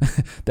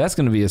 That's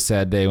gonna be a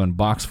sad day when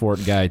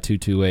Boxfort Guy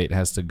 228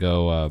 has to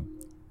go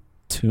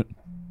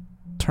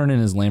turn in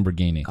his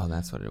Lamborghini. Oh,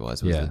 that's what it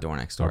was. It was the door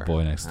next door. Our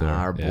boy next door.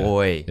 Our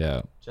boy.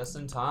 Yeah. Just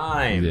in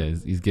time. Yeah,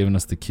 he's giving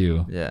us the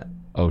cue. Yeah.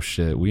 Oh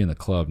shit, we in the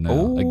club now.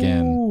 Ooh.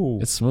 Again.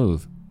 It's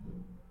smooth.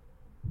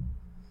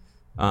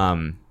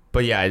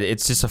 But yeah,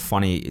 it's a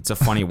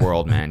funny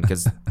world, man,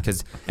 because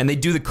they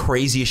do the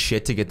craziest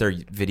shit to get their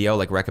video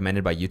like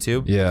recommended by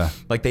YouTube. Yeah.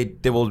 Like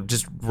they will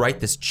just write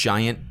this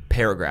giant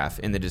paragraph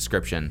in the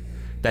description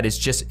that is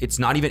just,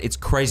 it's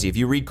crazy. If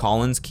you read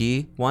Collins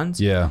Key ones,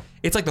 yeah,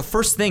 it's like the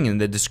first thing in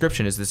the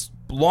description is this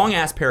long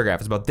ass paragraph.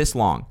 It's about this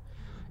long.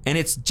 And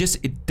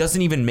it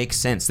doesn't even make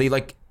sense.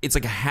 It's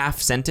like a half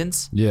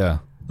sentence. Yeah.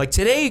 Like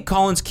today,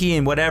 Collins Key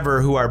and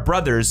whatever, who are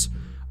brothers,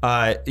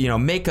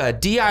 make a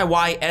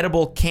DIY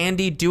edible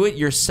candy,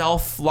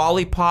 do-it-yourself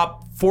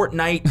lollipop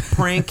Fortnite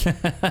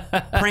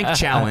prank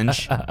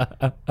challenge.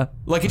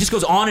 Like it just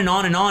goes on and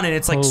on and on, and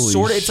it's like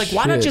it's like,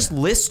 why not just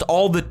list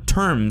all the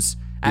terms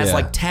as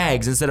like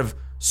tags instead of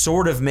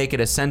sort of make it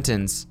a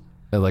sentence?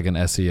 Like an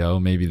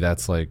SEO, maybe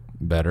that's like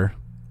better.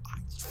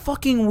 It's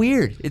fucking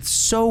weird. It's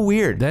so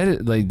weird.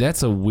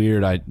 That's a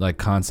weird like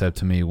concept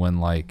to me when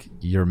like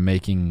you're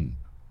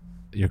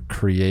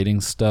creating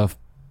stuff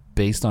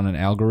based on an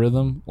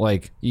algorithm.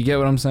 Like, you get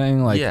what I'm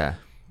saying? Like, yeah.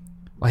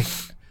 Like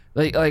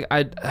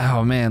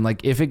oh man,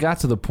 like if it got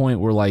to the point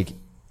where like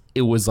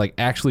it was like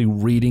actually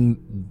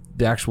reading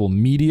the actual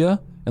media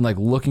and like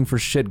looking for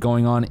shit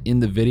going on in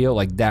the video,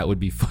 like that would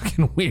be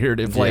fucking weird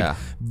if like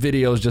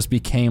videos just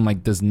became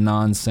like this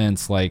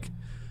nonsense like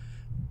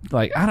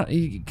I don't,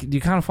 do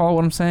you kind of follow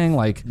what I'm saying?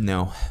 Like,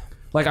 no.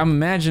 Like I'm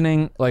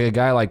imagining like a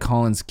guy like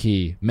Collins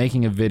Key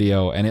making a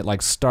video and it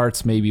like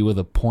starts maybe with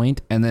a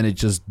point and then it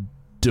just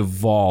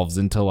devolves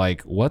into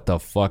like, what the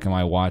fuck am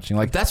I watching?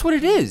 Like that's what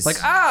it is. Like,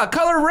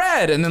 color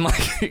red, and then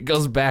like it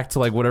goes back to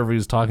like whatever he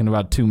was talking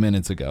about 2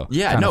 minutes ago.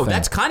 Yeah, no,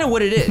 that's kind of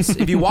what it is.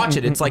 If you watch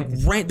it, it's like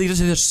they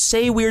just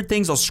say weird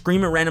things. They'll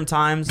scream at random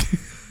times,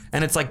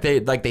 and it's like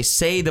they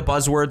say the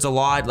buzzwords a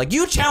lot. Like,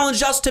 you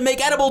challenged us to make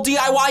edible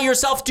DIY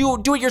yourself, do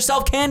it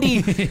yourself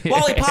candy,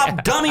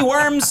 lollipop, gummy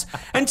worms,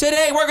 and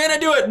today we're gonna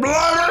do it.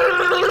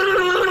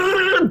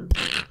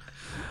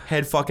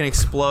 Head fucking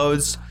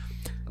explodes.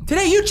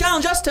 Today you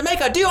challenge us to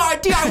make a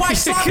DIY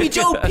Sloppy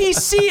Joe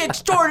PC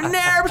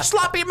extraordinaire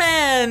Sloppy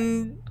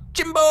Man.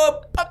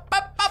 Jimbo. Pop,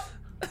 pop, pop.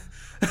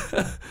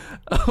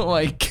 Oh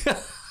my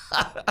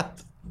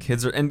god.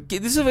 Kids are, and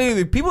this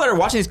is people that are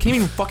watching this can't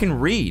even fucking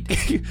read.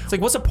 It's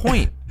like, what's the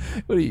point?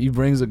 What he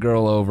brings a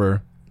girl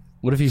over.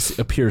 What if he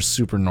appears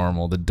super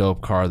normal? The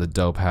dope car, the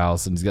dope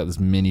house, and he's got this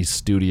mini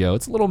studio.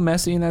 It's a little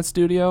messy in that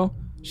studio.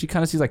 She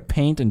kind of sees like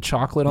paint and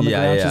chocolate on the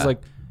ground. Yeah. She's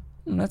like,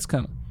 that's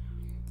kind of.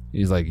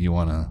 He's like, you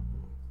wanna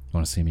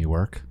see me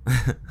work?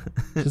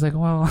 She's like,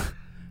 well,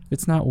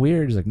 it's not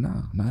weird. He's like,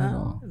 no, not at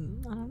all. I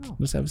don't know.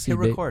 Just have a seat. Hit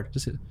record.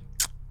 Just hit.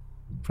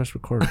 Press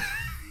record.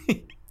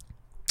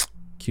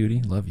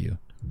 Cutie, love you.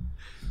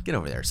 Get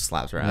over there.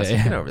 Slaps her ass.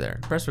 Yeah. Get over there.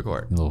 Press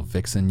record. You little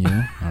vixen, you.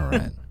 All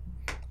right.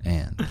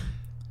 And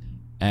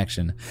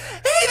action.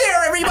 Hey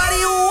there,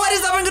 everybody! What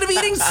is up? I'm gonna be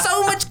eating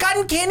so much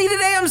cotton candy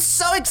today. I'm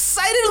so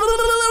excited.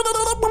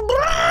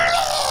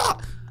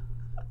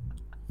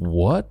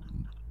 What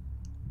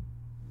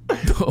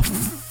the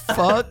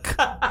fuck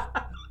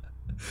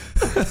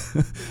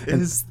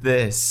Is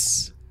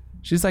this?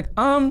 She's like,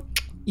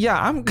 yeah,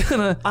 I'm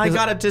gonna. I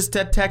got a just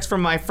a text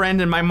from my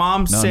friend and my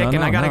mom's sick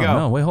and I gotta go.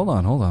 No, wait, hold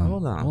on. Hold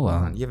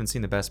on. You haven't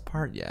seen the best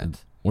part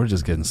yet. We're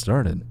just getting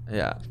started.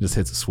 Yeah. Just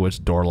hits a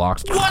switch, door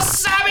locks.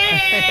 Wasabi!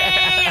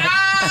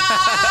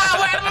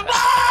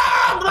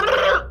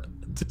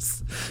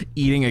 Just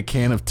eating a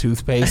can of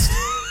toothpaste.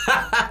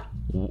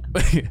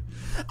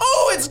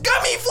 Oh, it's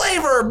gummy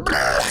flavor!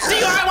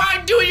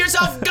 DIY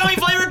do-it-yourself gummy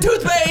flavor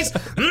toothpaste!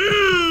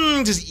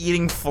 Just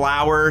eating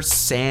flour,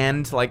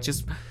 sand, like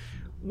just.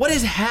 What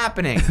is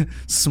happening?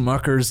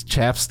 Smucker's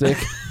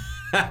chapstick.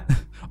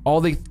 all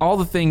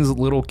the things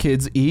little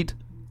kids eat.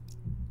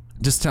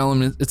 Just tell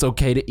them it's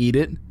okay to eat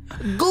it.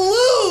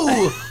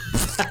 Glue!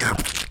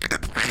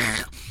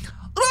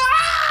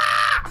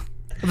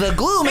 The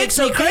glue makes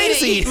me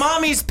crazy. Eat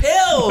mommy's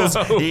pills.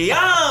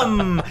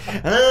 Yum.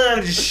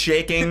 Just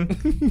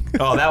shaking.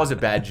 Oh, that was a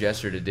bad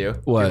gesture to do.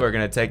 What? People are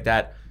gonna take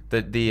that.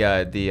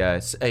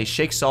 Hey,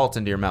 shake salt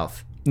into your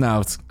mouth.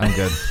 No, I'm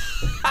good.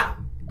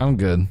 I'm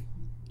good.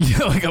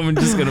 Yeah, like I'm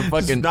just gonna It's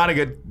fucking. not a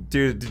good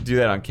do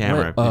that on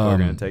camera. People are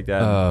gonna take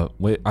that.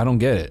 Wait, I don't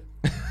get it.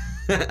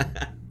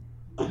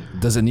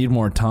 Does it need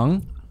more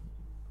tongue?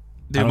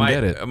 Dude, I don't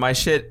get it. My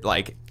shit,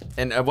 like,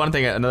 and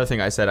another thing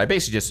I said, I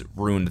basically just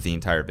ruined the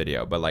entire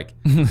video. But like,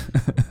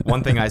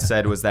 one thing I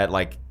said was that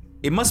like,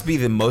 it must be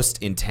the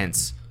most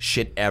intense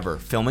shit ever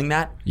filming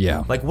that.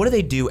 Yeah. Like, what do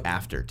they do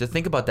after? To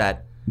think about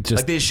that,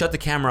 like they just shut the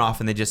camera off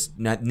and they just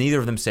neither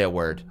of them say a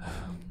word.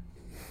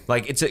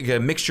 Like it's a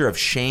mixture of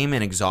shame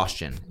and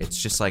exhaustion.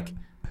 It's just like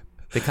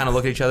they kind of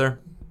look at each other.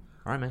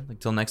 All right, man. Like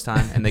till next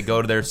time, and they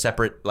go to their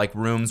separate like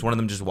rooms. One of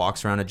them just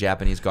walks around a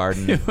Japanese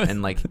garden,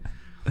 and like,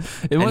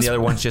 and the other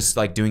one's just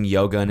like doing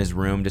yoga in his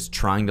room, just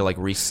trying to like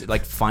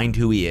find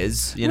who he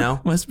is. You know?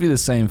 Must be the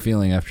same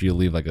feeling after you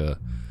leave like a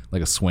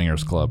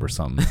swingers club or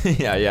something.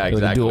 Yeah, Like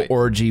exactly. do an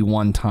orgy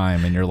one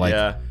time, and you're like,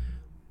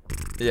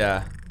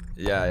 yeah.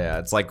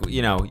 It's like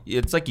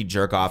it's like you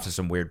jerk off to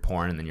some weird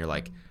porn, and then you're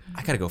like,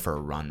 I gotta go for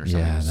a run or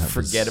something. Yeah, Just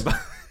forget about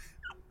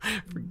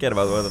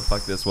what the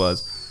fuck this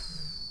was.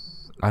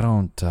 I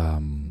don't. I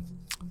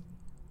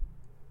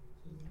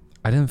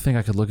didn't think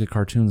I could look at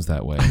cartoons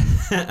that way.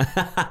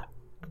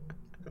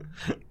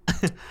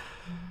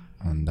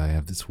 And I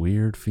have this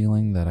weird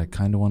feeling that I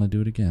kind of want to do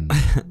it again.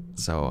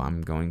 So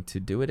I'm going to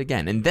do it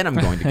again, and then I'm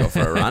going to go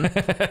for a run.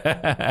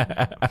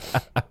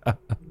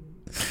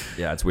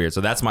 Yeah, it's weird.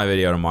 So that's my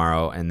video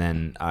tomorrow, and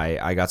then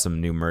I got some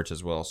new merch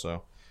as well.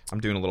 So I'm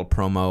doing a little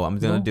promo. I'm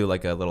gonna do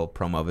like a little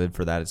promo vid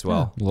for that as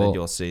well. Yeah, well, that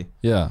you'll see.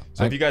 Yeah.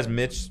 So if you guys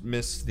miss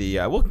the,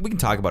 we can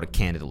talk about it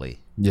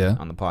candidly. Yeah.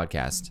 On the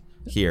podcast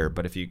here,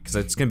 but because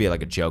it's gonna be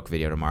like a joke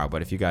video tomorrow.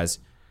 But if you guys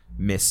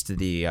missed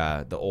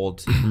the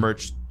old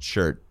merch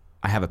shirt,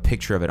 I have a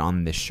picture of it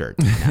on this shirt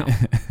now.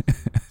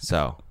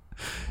 So.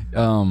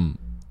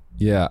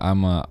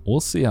 Yeah. We'll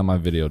see how my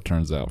video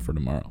turns out for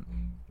tomorrow.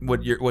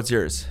 What's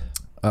yours?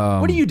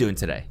 What are you doing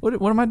today? What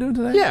am I doing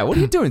today? Yeah. What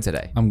are you doing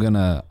today? I'm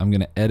gonna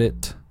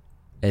edit.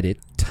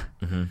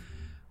 Mm-hmm.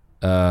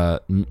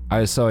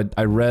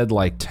 I read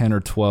like 10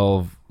 or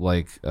 12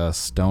 like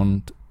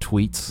stoned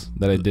tweets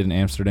that I did in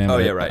Amsterdam. Oh,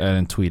 but yeah, right. I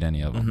didn't tweet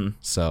any of them. Mm-hmm.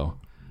 So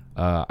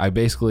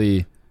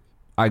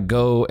I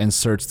go and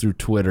search through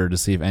Twitter to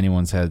see if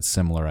anyone's had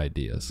similar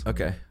ideas.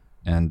 Okay.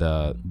 And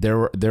there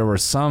were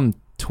some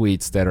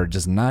tweets that are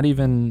just not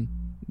even.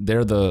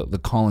 They're the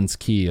Collins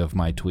key of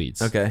my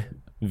tweets. Okay.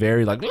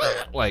 Very like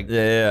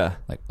Yeah.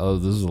 like, oh,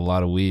 this is a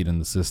lot of weed in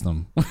the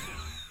system.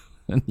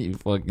 And you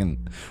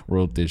fucking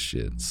wrote this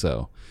shit.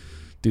 So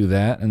do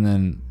that, and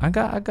then I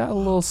got a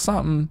little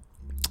something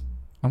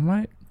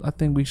I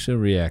think we should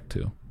react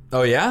to.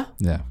 Oh yeah.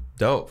 Yeah.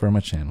 Dope. For my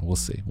channel. We'll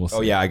see.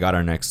 Oh yeah, I think I got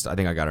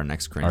our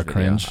next cringe Our video.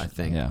 cringe? I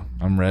think. Yeah.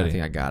 I'm ready. I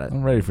think I got it.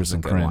 I'm ready for It's a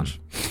some good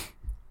cringe.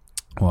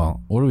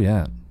 Well, what are we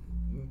at?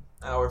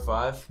 Hour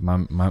 5. My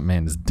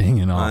man is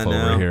dinging off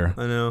over here.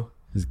 I know.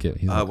 He's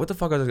What the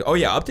fuck was I? Oh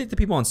yeah, update the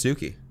people on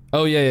Suki.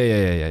 Oh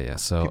yeah.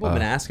 So People have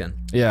been asking.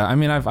 yeah, I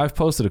mean, I've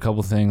posted a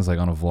couple things like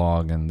on a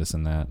vlog and this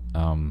and that.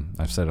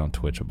 I've said it on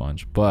Twitch a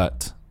bunch,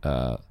 but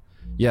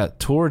yeah,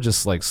 tour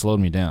just like slowed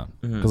me down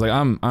because like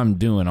I'm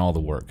doing all the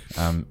work.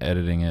 I'm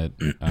editing it.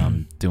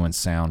 I'm doing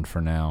sound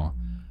for now,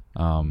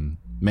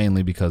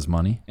 mainly because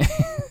money,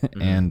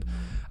 and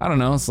I don't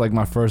know. It's like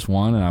my first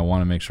one, and I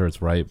want to make sure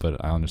it's right,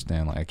 but I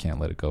understand like I can't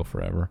let it go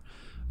forever.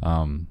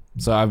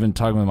 So I've been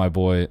talking with my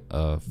boy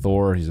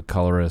Thor. He's a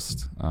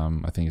colorist.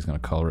 I think he's gonna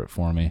color it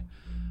for me.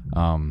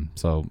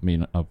 So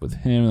meeting up with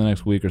him in the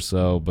next week or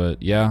so.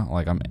 But yeah,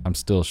 like I'm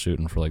still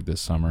shooting for like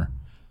this summer.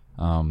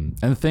 And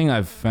the thing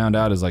I've found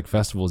out is like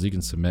festivals you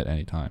can submit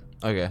anytime.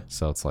 Okay.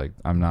 So it's like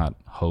I'm not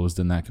hosed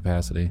in that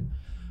capacity.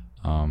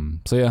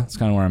 So yeah, it's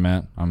kind of where I'm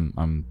at.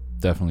 I'm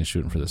definitely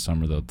shooting for this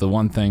summer though. The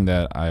one thing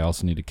that I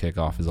also need to kick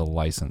off is a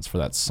license for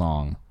that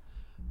song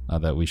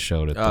that we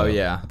showed at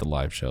the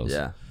live shows.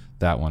 Yeah.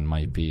 That one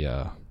might be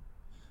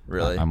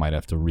really. I might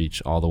have to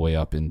reach all the way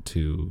up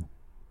into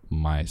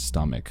my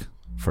stomach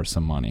for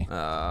some money.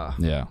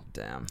 Yeah.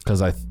 Damn. Because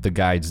the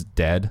guy's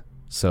dead,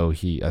 so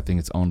I think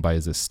it's owned by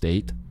his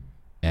estate,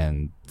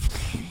 and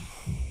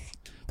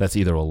that's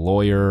either a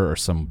lawyer or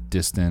some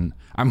distant.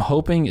 I'm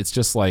hoping it's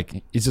just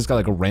like he's just got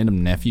like a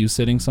random nephew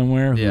sitting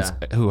somewhere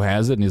who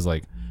has it, and he's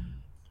like,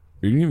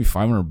 "Are you gonna give me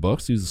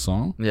 $500 to use the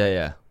song?"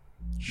 Yeah.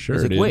 Sure.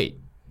 He's like, dude. wait,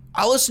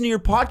 I'll listen to your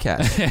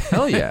podcast.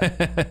 Hell yeah.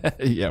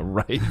 Yeah,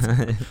 right.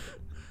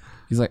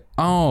 He's like,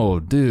 "Oh,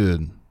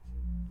 dude,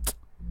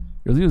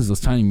 you're those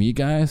tiny meat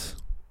guys."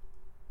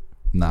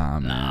 Nah,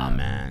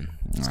 man.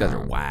 These guys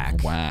are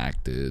whack.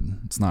 Whack, dude.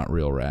 It's not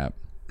real rap.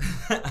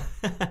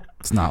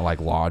 It's not like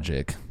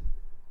Logic.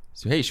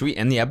 So hey, should we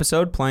end the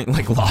episode playing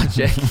like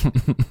Logic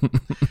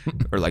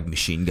or like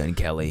Machine Gun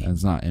Kelly?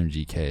 It's not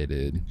MGK,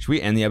 dude. Should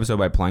we end the episode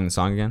by playing the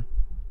song again?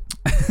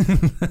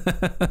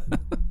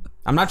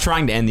 I'm not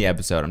trying to end the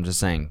episode. I'm just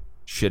saying,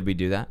 should we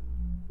do that?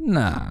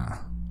 Nah.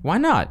 Why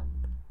not?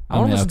 I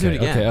want to listen to it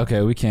again.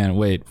 Okay, we can.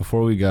 Wait,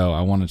 before we go,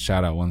 I want to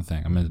shout out one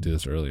thing. I meant to do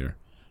this earlier.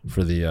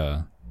 For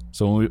the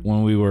so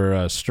when we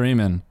were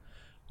streaming,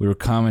 we were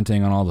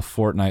commenting on all the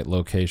Fortnite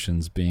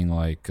locations being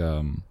like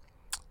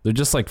they're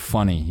just like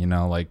funny, you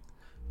know, like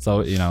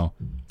so, you know,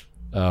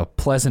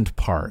 Pleasant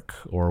Park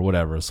or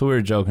whatever. So we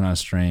were joking on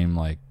stream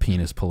like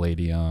Penis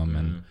Palladium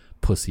and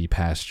Pussy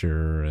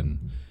Pasture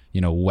and,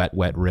 you know,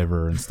 Wet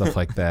River and stuff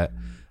like that.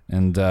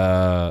 And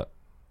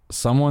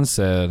someone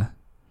said,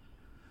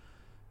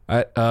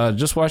 I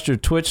just watched your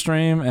Twitch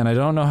stream and I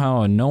don't know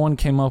how no one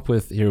came up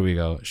with, here we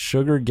go,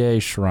 Sugar Gay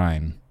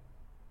Shrine.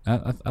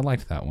 I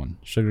liked that one.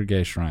 Sugar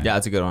Gay Shrine. Yeah,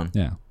 that's a good one.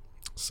 Yeah.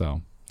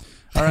 So,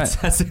 all right.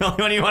 That's the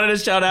only one you wanted to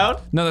shout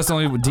out? No, that's the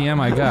only DM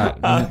I got.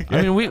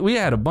 I mean, we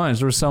had a bunch.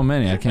 There were so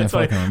many. I can't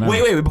fucking remember.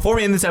 Wait. Before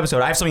we end this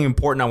episode, I have something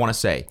important I want to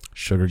say.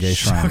 Sugar Gay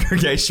Shrine. Sugar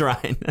Gay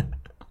Shrine.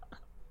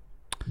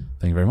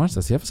 Thank you very much.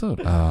 That's the episode.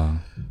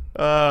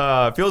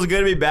 Feels good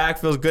to be back.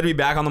 Feels good to be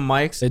back on the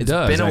mics. It's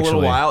been a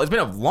little while. It's been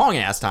a long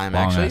ass time,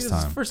 actually. Ass time.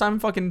 This is the first time in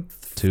fucking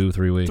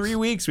 2-3 weeks. 3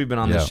 weeks we've been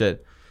on this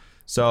shit.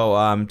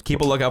 So keep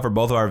a lookout for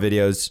both of our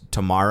videos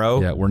tomorrow.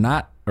 Yeah, we're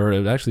not, or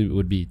it actually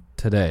would be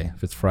today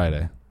if it's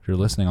Friday. If you're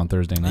listening on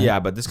Thursday night. Yeah,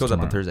 but this goes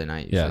up on Thursday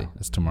night usually. Yeah,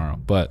 it's tomorrow.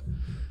 But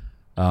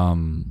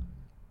and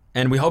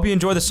we hope you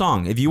enjoy the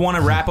song. If you want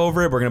to rap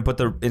over it, we're gonna put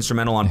the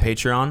instrumental on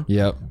Patreon.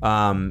 Yep.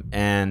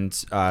 And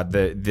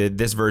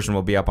this version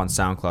will be up on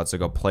SoundCloud. So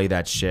go play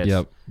that shit.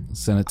 Yep.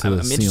 Send it to the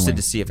I'm ceiling. interested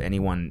to see if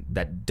anyone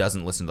that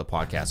doesn't listen to the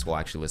podcast will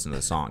actually listen to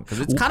the song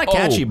because it's kind of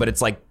catchy, but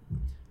it's like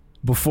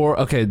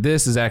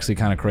this is actually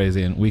kind of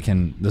crazy, and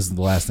this is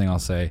the last thing I'll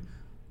say.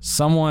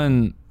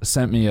 Someone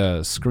sent me a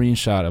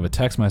screenshot of a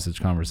text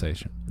message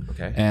conversation.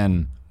 Okay.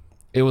 And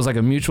it was like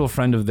a mutual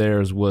friend of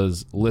theirs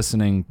was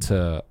listening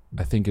to,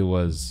 I think it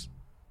was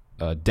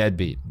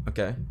Deadbeat.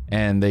 Okay.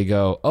 And they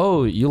go,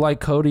 "Oh, you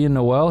like Cody and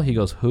Noel?" He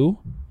goes, "Who?"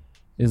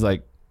 He's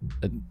like,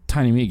 a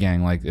Tiny Meat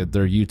Gang, like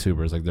they're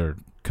YouTubers, like they're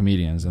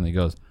comedians. And he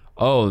goes,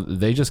 "Oh,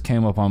 they just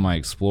came up on my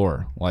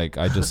Explore. Like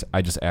I just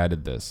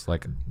added this.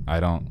 Like I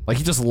don't like."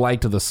 He just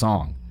liked the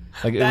song.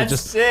 Like that's it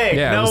was just sick.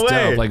 Yeah, no it was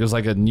way. dope. Like it was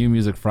like a New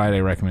Music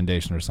Friday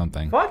recommendation or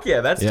something. Fuck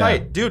yeah, that's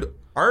tight, dude.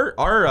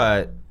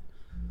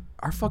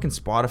 Our fucking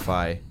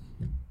Spotify.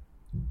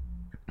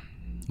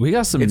 We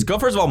got some. It's good.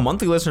 First of all,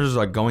 monthly listeners are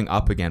like going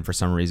up again for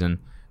some reason.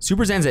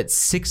 Super Zan's at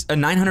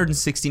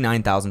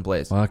 969,000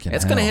 plays. Fucking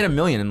it's hell. gonna hit 1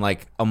 million in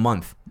like a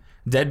month.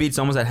 Deadbeat's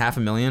almost at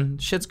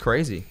 500,000. Shit's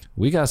crazy.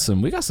 We got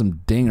some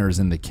dingers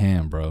in the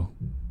can, bro.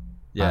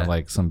 Yeah,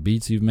 like some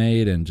beats you've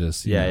made and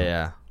just you know,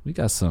 yeah. We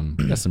got some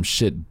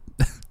shit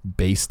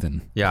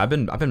basting. Yeah, I've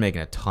been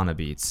making a ton of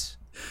beats.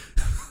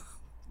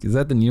 Is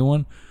that the new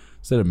one?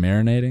 Instead of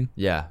marinating?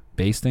 Yeah,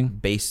 Basting?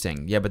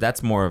 Yeah, but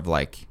that's more of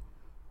like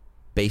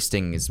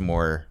basting is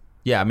more.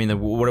 Yeah, I mean,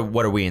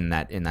 what are we in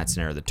that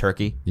scenario? The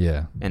turkey.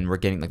 Yeah. And we're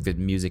getting like the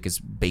music is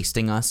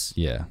basting us.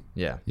 Yeah.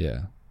 Yeah.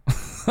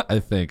 I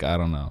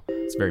don't know.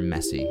 It's very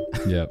messy.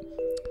 Yep.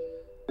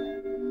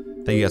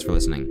 Thank you guys for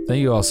listening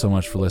Thank you all so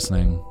much for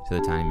listening. to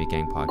the Tiny Meat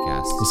Gang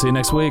podcast. We'll see you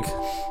next week.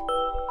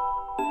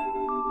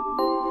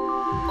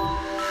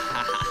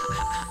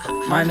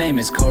 My name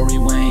is Corey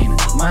Wayne.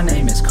 My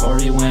name is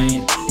Corey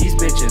Wayne. These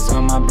bitches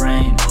on my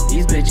brain.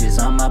 These bitches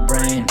on my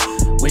brain.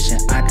 Wishing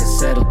I could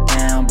settle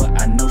down,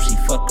 but I know she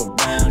fuck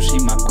around. She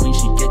my queen,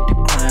 she get the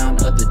crown.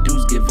 Other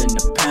dudes giving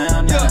the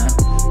pound. Yeah.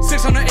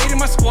 608 in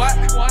my squad.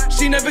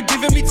 She never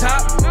giving me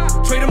top.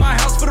 Traded my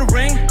house for the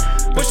ring,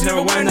 but she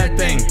never wearing that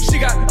thing. She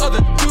got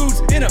other dudes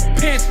in her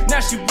pants.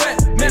 Now she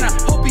wet. Man, I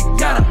hope he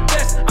got a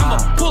vest.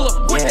 I'ma pull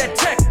up with that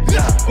tech.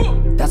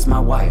 That's my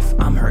wife,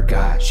 I'm her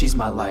guy, she's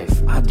my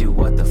life. I do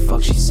what the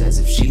fuck she says.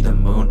 If she the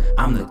moon,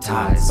 I'm the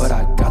tides. But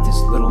I got this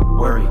little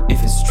worry,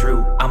 if it's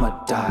true,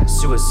 I'ma die.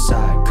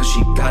 Suicide, cause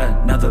she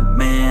got another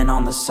man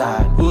on the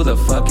side. Who the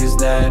fuck is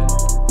that?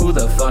 Who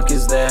the fuck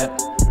is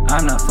that?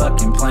 I'm not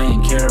fucking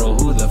playing Carol,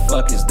 who the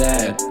fuck is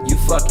that? You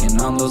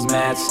fucking on those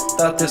mats,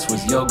 thought this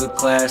was yoga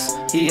class.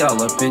 He all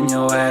up in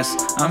your ass,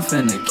 I'm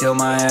finna kill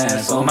my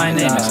ass. Oh my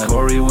name is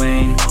Corey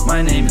Wayne,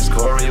 my name is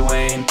Corey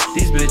Wayne.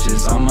 These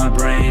bitches on my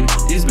brain,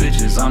 these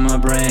bitches on my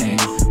brain.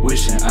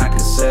 Wishing I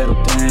could settle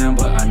down,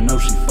 but I know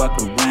she fuck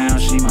around.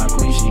 She my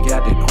queen, she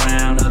got the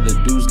crown, other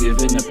dudes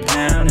giving a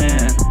pound.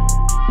 And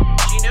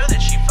She knew that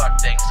she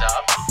fucked things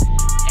up,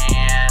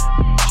 and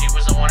she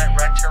was the one that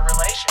wrecked her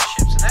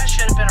relationships. And that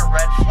should have been a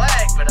red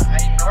flag, but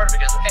I ignored it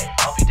because, hey,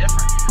 I'll be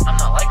different. I'm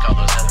not like all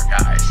those other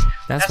guys.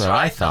 That's what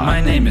I thought. my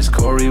name is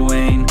Corey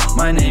Wayne,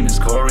 my name is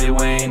Corey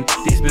Wayne.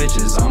 These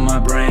bitches on my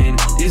brain,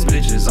 these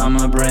bitches on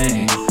my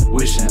brain.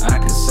 Wishing I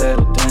could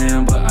settle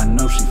down, but I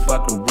know she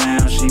fuck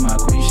around. She my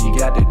queen, she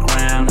got the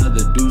crown,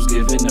 other dudes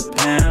giving a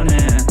pound.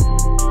 And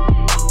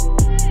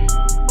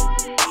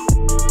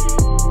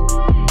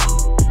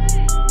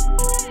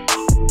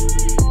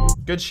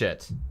Good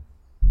shit.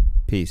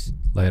 Peace.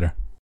 Later.